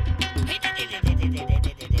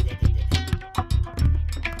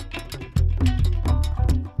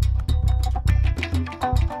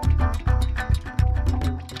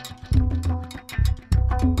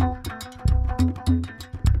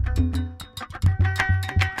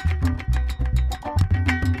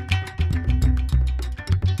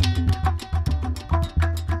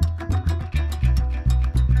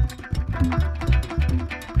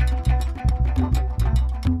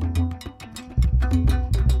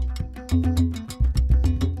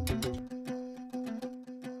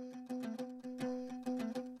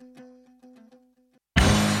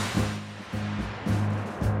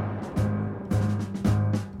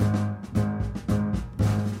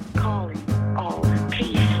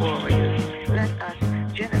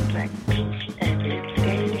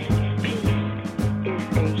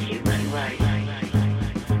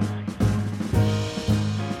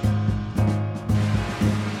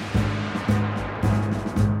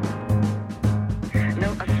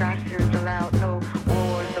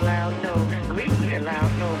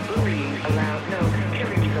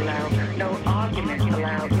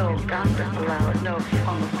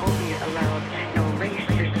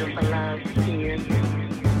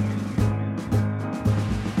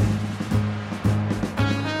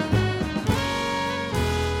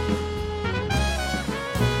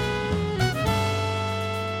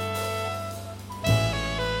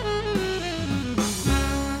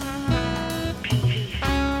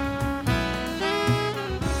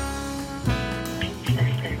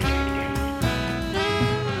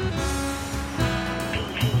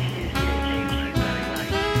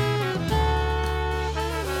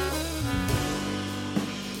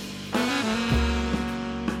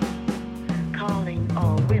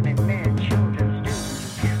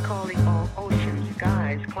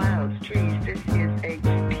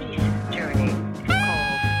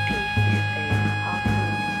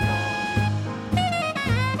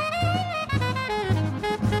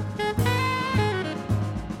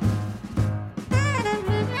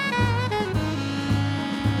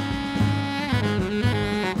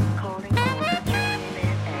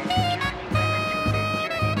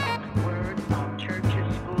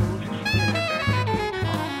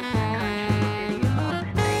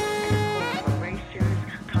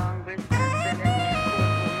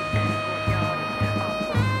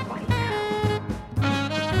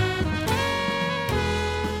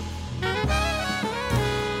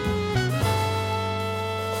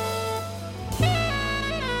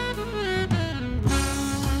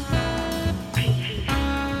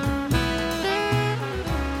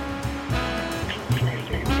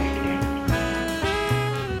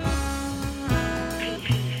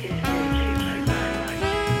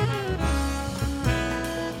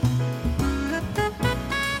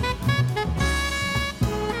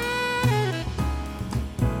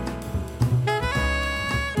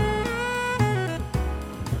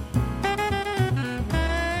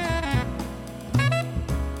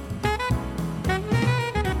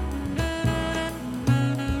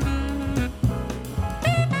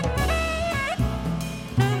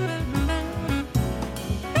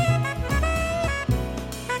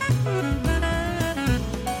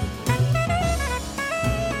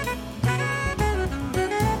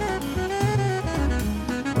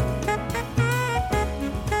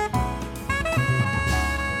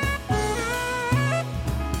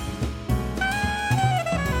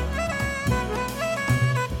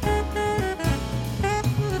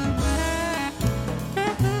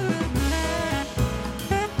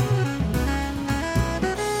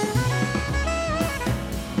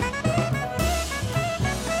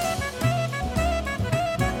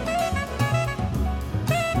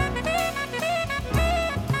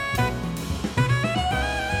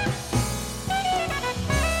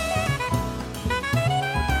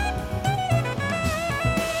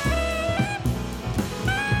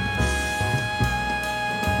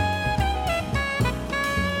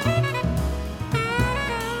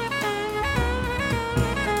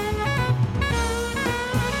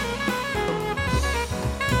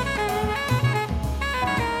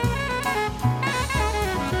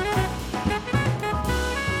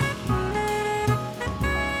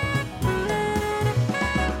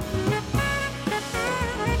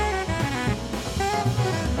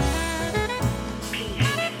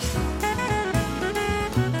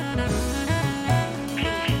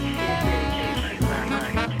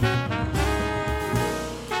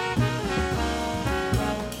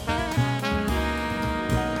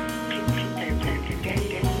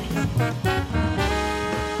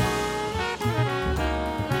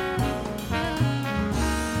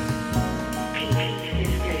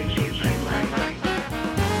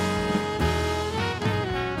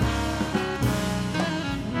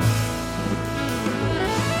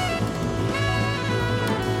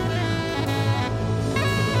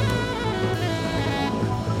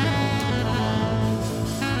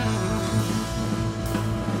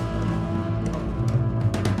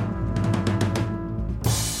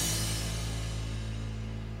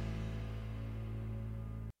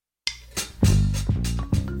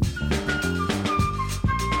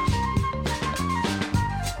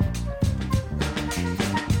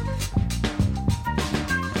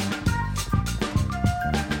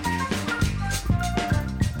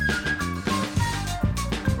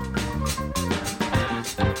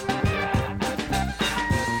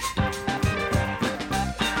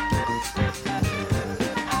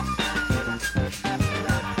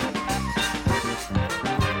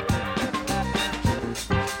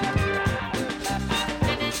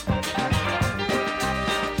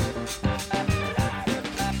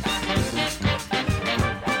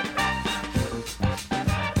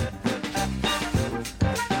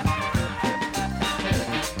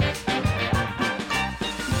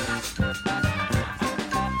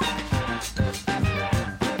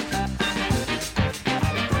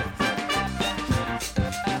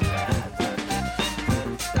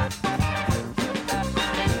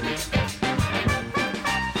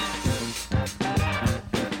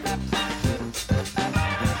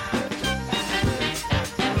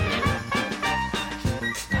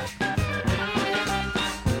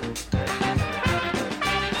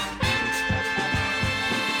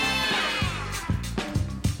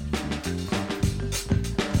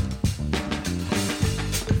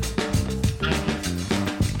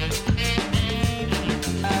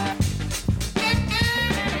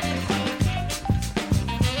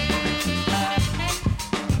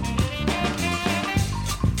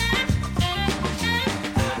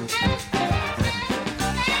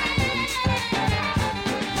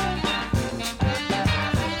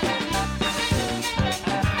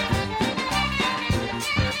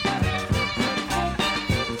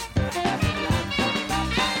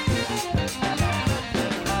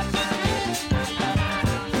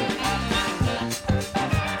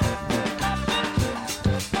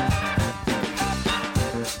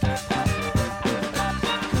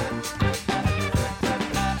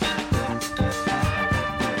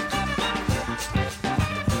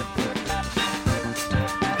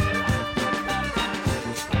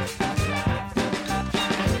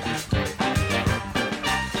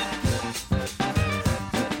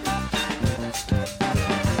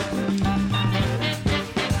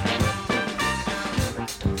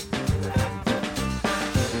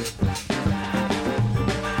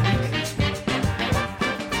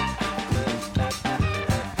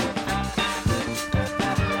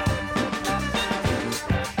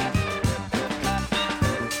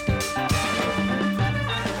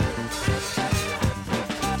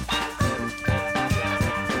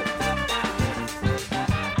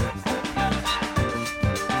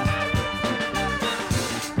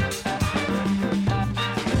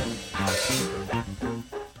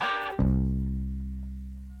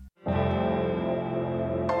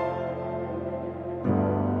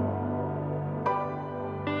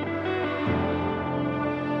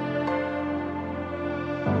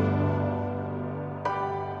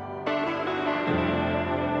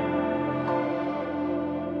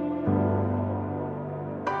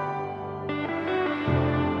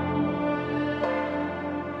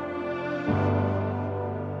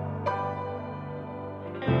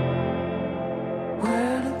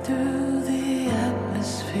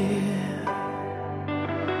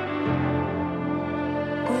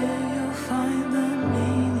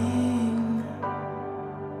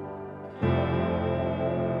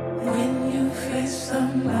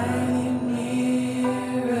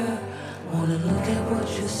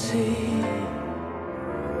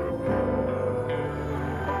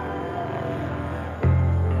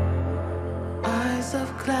 Eyes of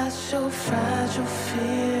glass show fragile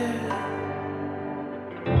fear.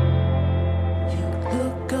 You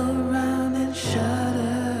look around and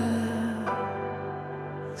shudder,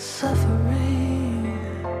 suffering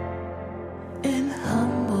in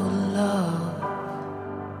humble love.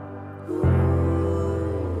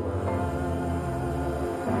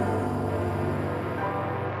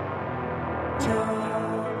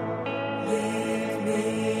 Don't leave me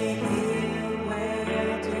here.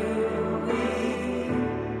 Where do we?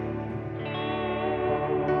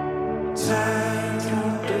 Time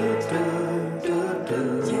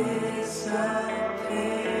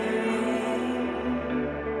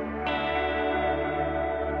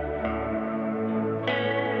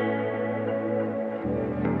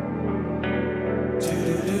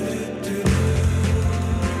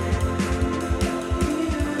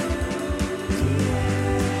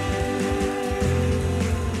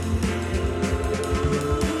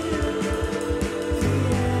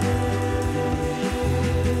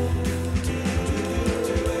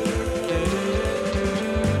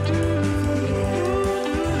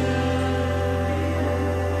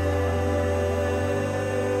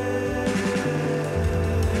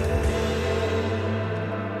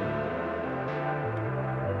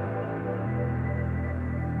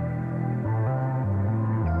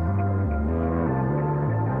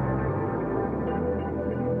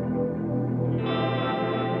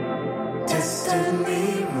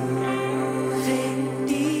Destiny moving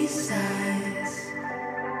desires.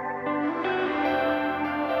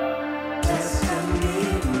 Destiny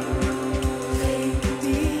moving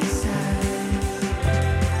desires.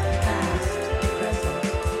 Past, present,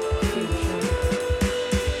 future.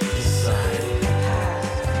 Decide.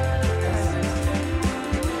 Past, present,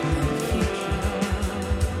 future.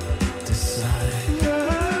 Decide.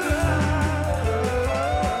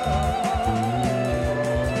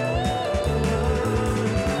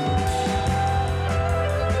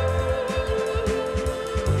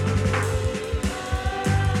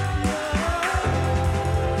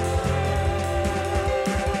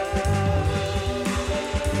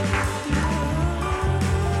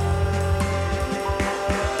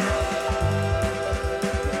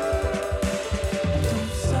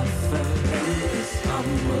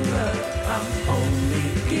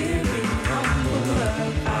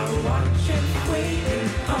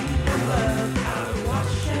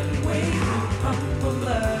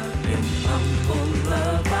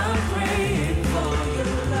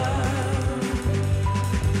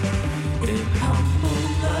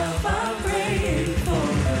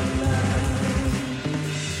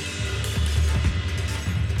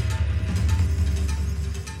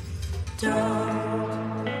 Don't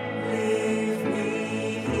leave me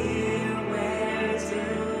here. Where do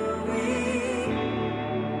we?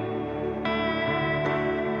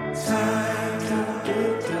 Time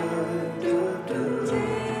disappearing.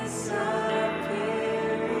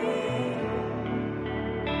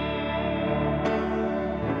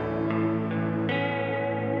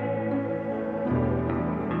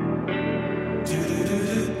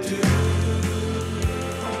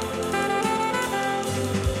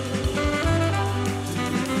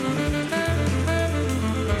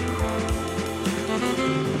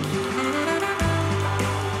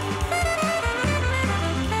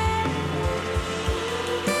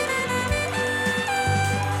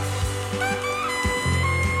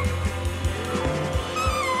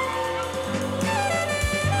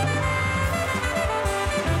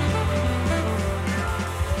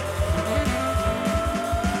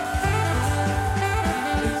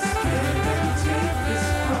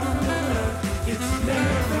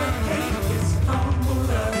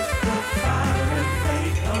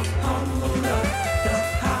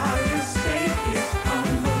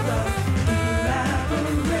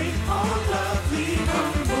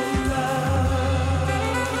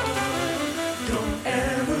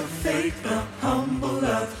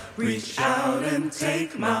 Reach out and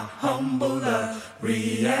take my humble love.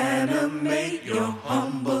 Reanimate your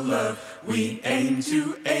humble love. We aim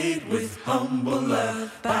to aid with humble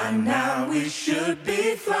love. By now we should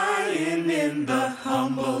be flying in the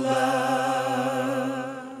humble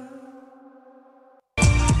love.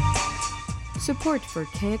 Support for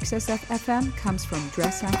KXSF-FM comes from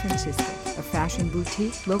Dress San Francisco, a fashion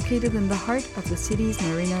boutique located in the heart of the city's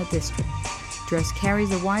Marina district. Dress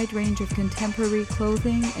carries a wide range of contemporary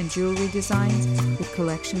clothing and jewelry designs with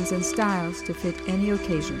collections and styles to fit any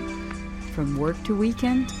occasion, from work to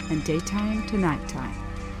weekend and daytime to nighttime.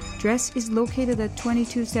 Dress is located at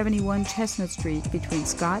 2271 Chestnut Street between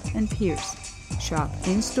Scott and Pierce. Shop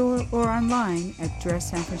in-store or online at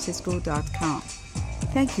dresssanfrancisco.com.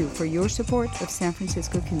 Thank you for your support of San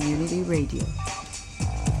Francisco Community Radio.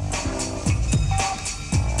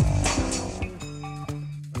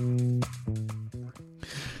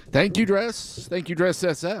 Thank you, Dress. Thank you, Dress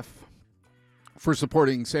SF, for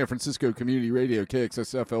supporting San Francisco Community Radio,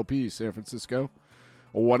 KXSFLP, San Francisco,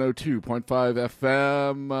 102.5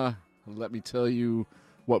 FM. Let me tell you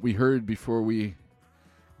what we heard before we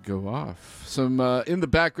go off. Some in the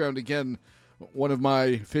background, again, one of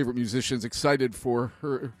my favorite musicians, excited for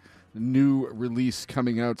her new release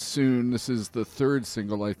coming out soon. This is the third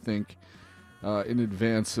single, I think, in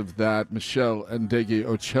advance of that. Michelle Ndege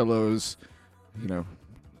Ocello's,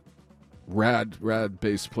 rad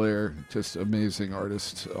bass player, just amazing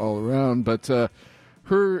artist all around. But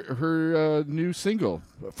her new single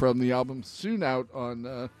from the album, soon out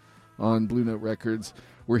on Blue Note Records,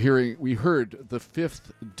 we heard The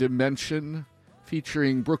Fifth Dimension,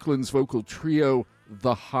 featuring Brooklyn's vocal trio,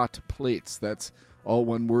 The Hot Plates. That's all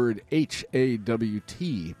one word,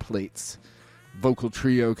 HAWT, Plates. Vocal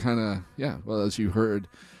trio, as you heard,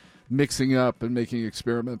 mixing up and making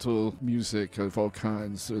experimental music of all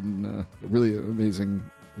kinds, and really an amazing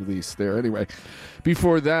release there. Anyway,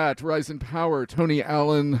 before that, Rise in Power, Tony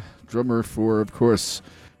Allen, drummer for, of course,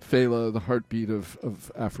 Fela, the heartbeat of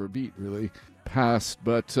Afrobeat, really, passed,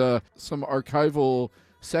 but some archival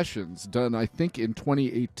sessions done, I think, in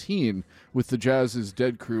 2018 with the Jazz is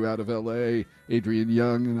Dead crew out of L.A., Adrian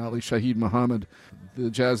Young and Ali Shaheed Muhammad.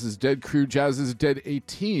 The Jazz is Dead crew, Jazz is Dead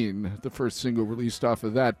 18, the first single released off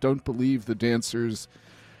of that, Don't Believe the Dancers.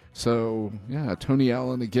 So, yeah, Tony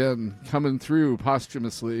Allen again coming through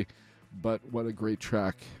posthumously, but what a great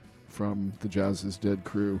track from the Jazz is Dead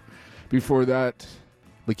crew. Before that,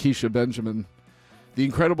 Lakeisha Benjamin, the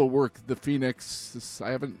incredible work, The Phoenix.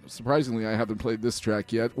 I haven't played this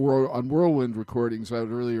track yet. On Whirlwind recordings out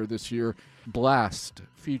earlier this year, Blast,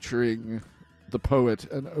 featuring the poet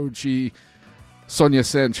and OG Sonia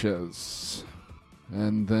Sanchez.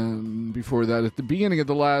 And then before that, at the beginning of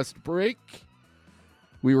the last break,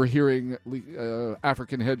 we were hearing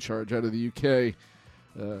African Head Charge out of the UK,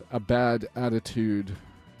 A Bad Attitude,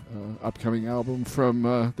 upcoming album from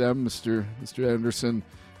them, Mr. Anderson,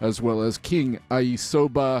 as well as King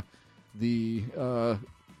Aisoba, the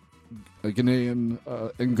Ghanaian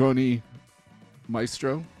Ngoni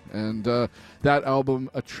maestro. And that album,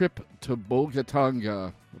 A Trip to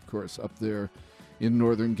Bolgatanga, of course, up there in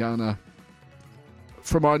northern Ghana.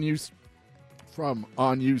 From On You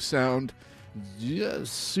Sound, yes,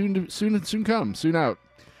 soon out.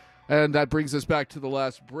 And that brings us back to the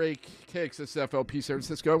last break. KXSFLP San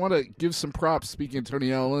Francisco. I want to give some props, speaking of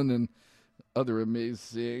Tony Allen and other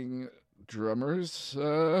amazing drummers.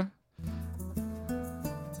 I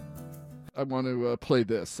want to play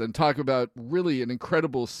this and talk about really an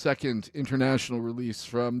incredible second international release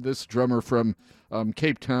from this drummer from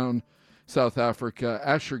Cape Town, South Africa,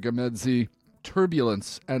 Asher Gamedzi.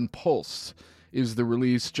 Turbulence and Pulse is the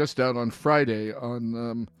release, just out on Friday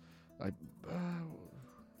on,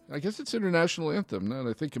 I guess it's International Anthem, now that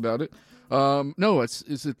I think about it. No,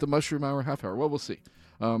 is it the Mushroom Hour Half Hour? Well, we'll see.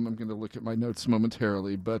 I'm going to look at my notes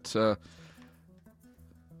momentarily, but some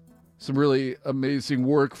really amazing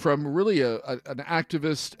work from really an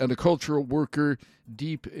activist and a cultural worker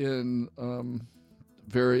deep in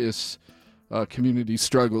various community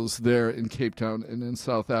struggles there in Cape Town and in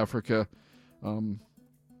South Africa. And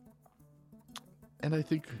I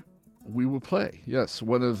think we will play, yes,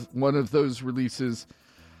 one of those releases.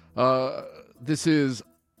 This is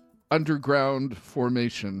Underground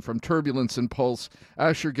Formation from Turbulence and Pulse,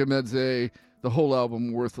 Asher Gamedze, the whole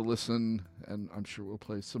album worth a listen, and I'm sure we'll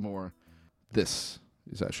play some more. This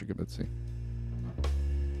is Asher Gamedze.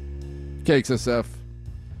 KXSF,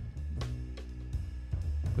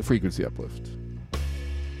 the Frequency Uplift.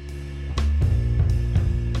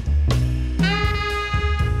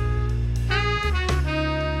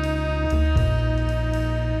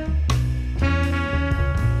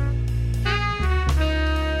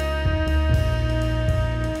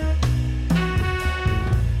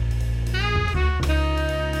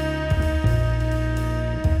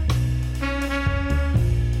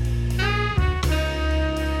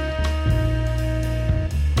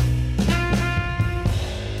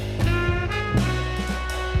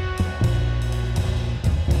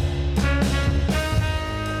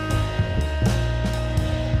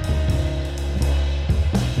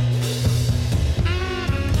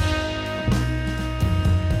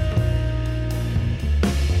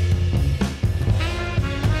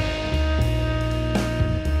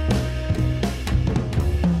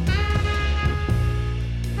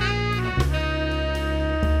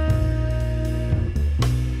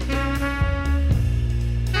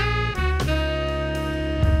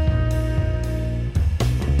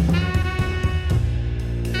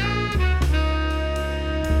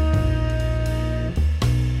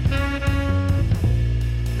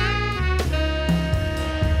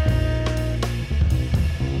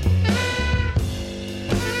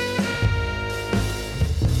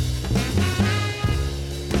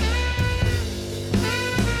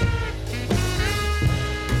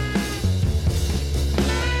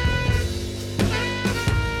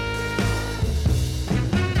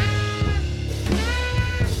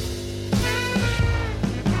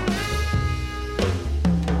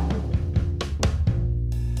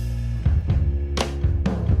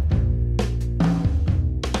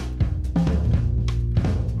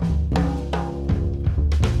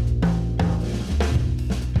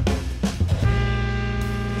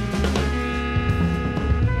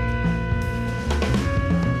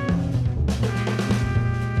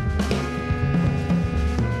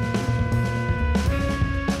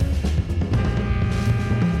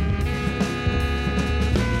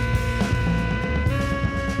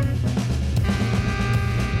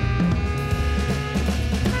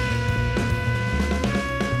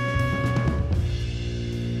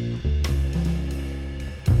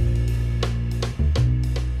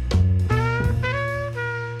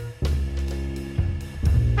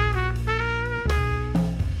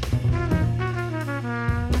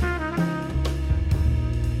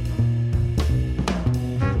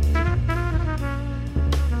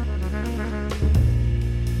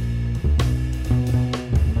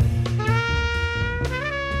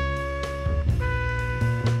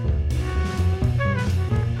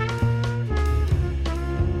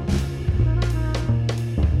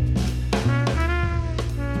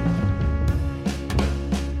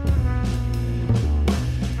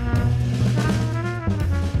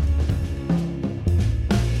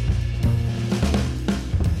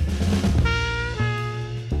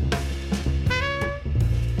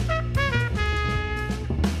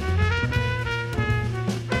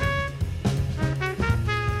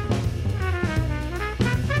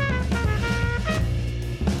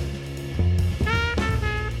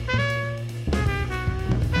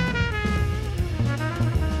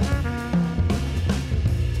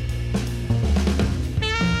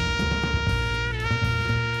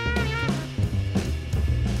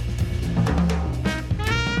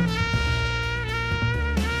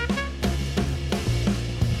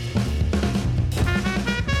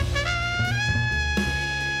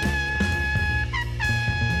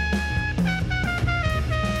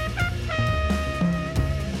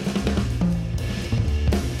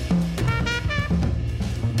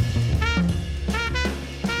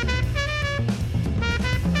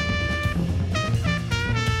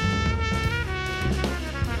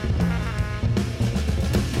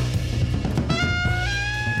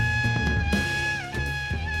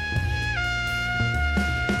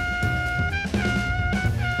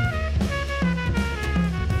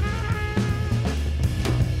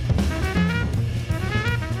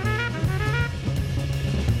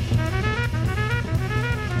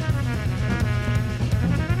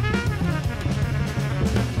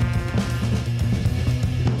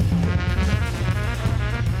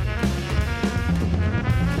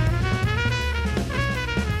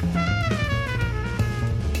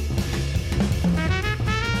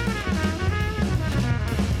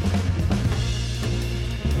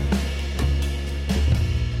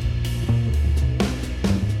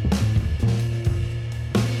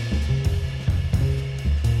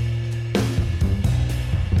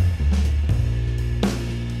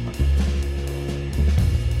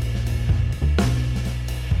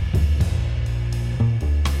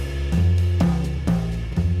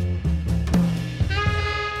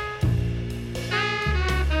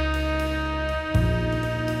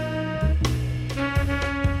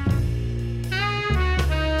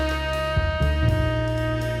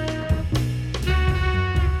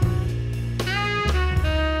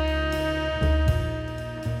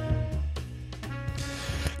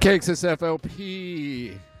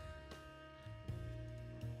 KXSFLP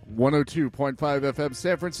 102.5 FM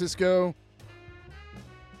San Francisco.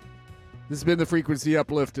 This has been the Frequency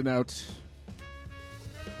Uplift and out.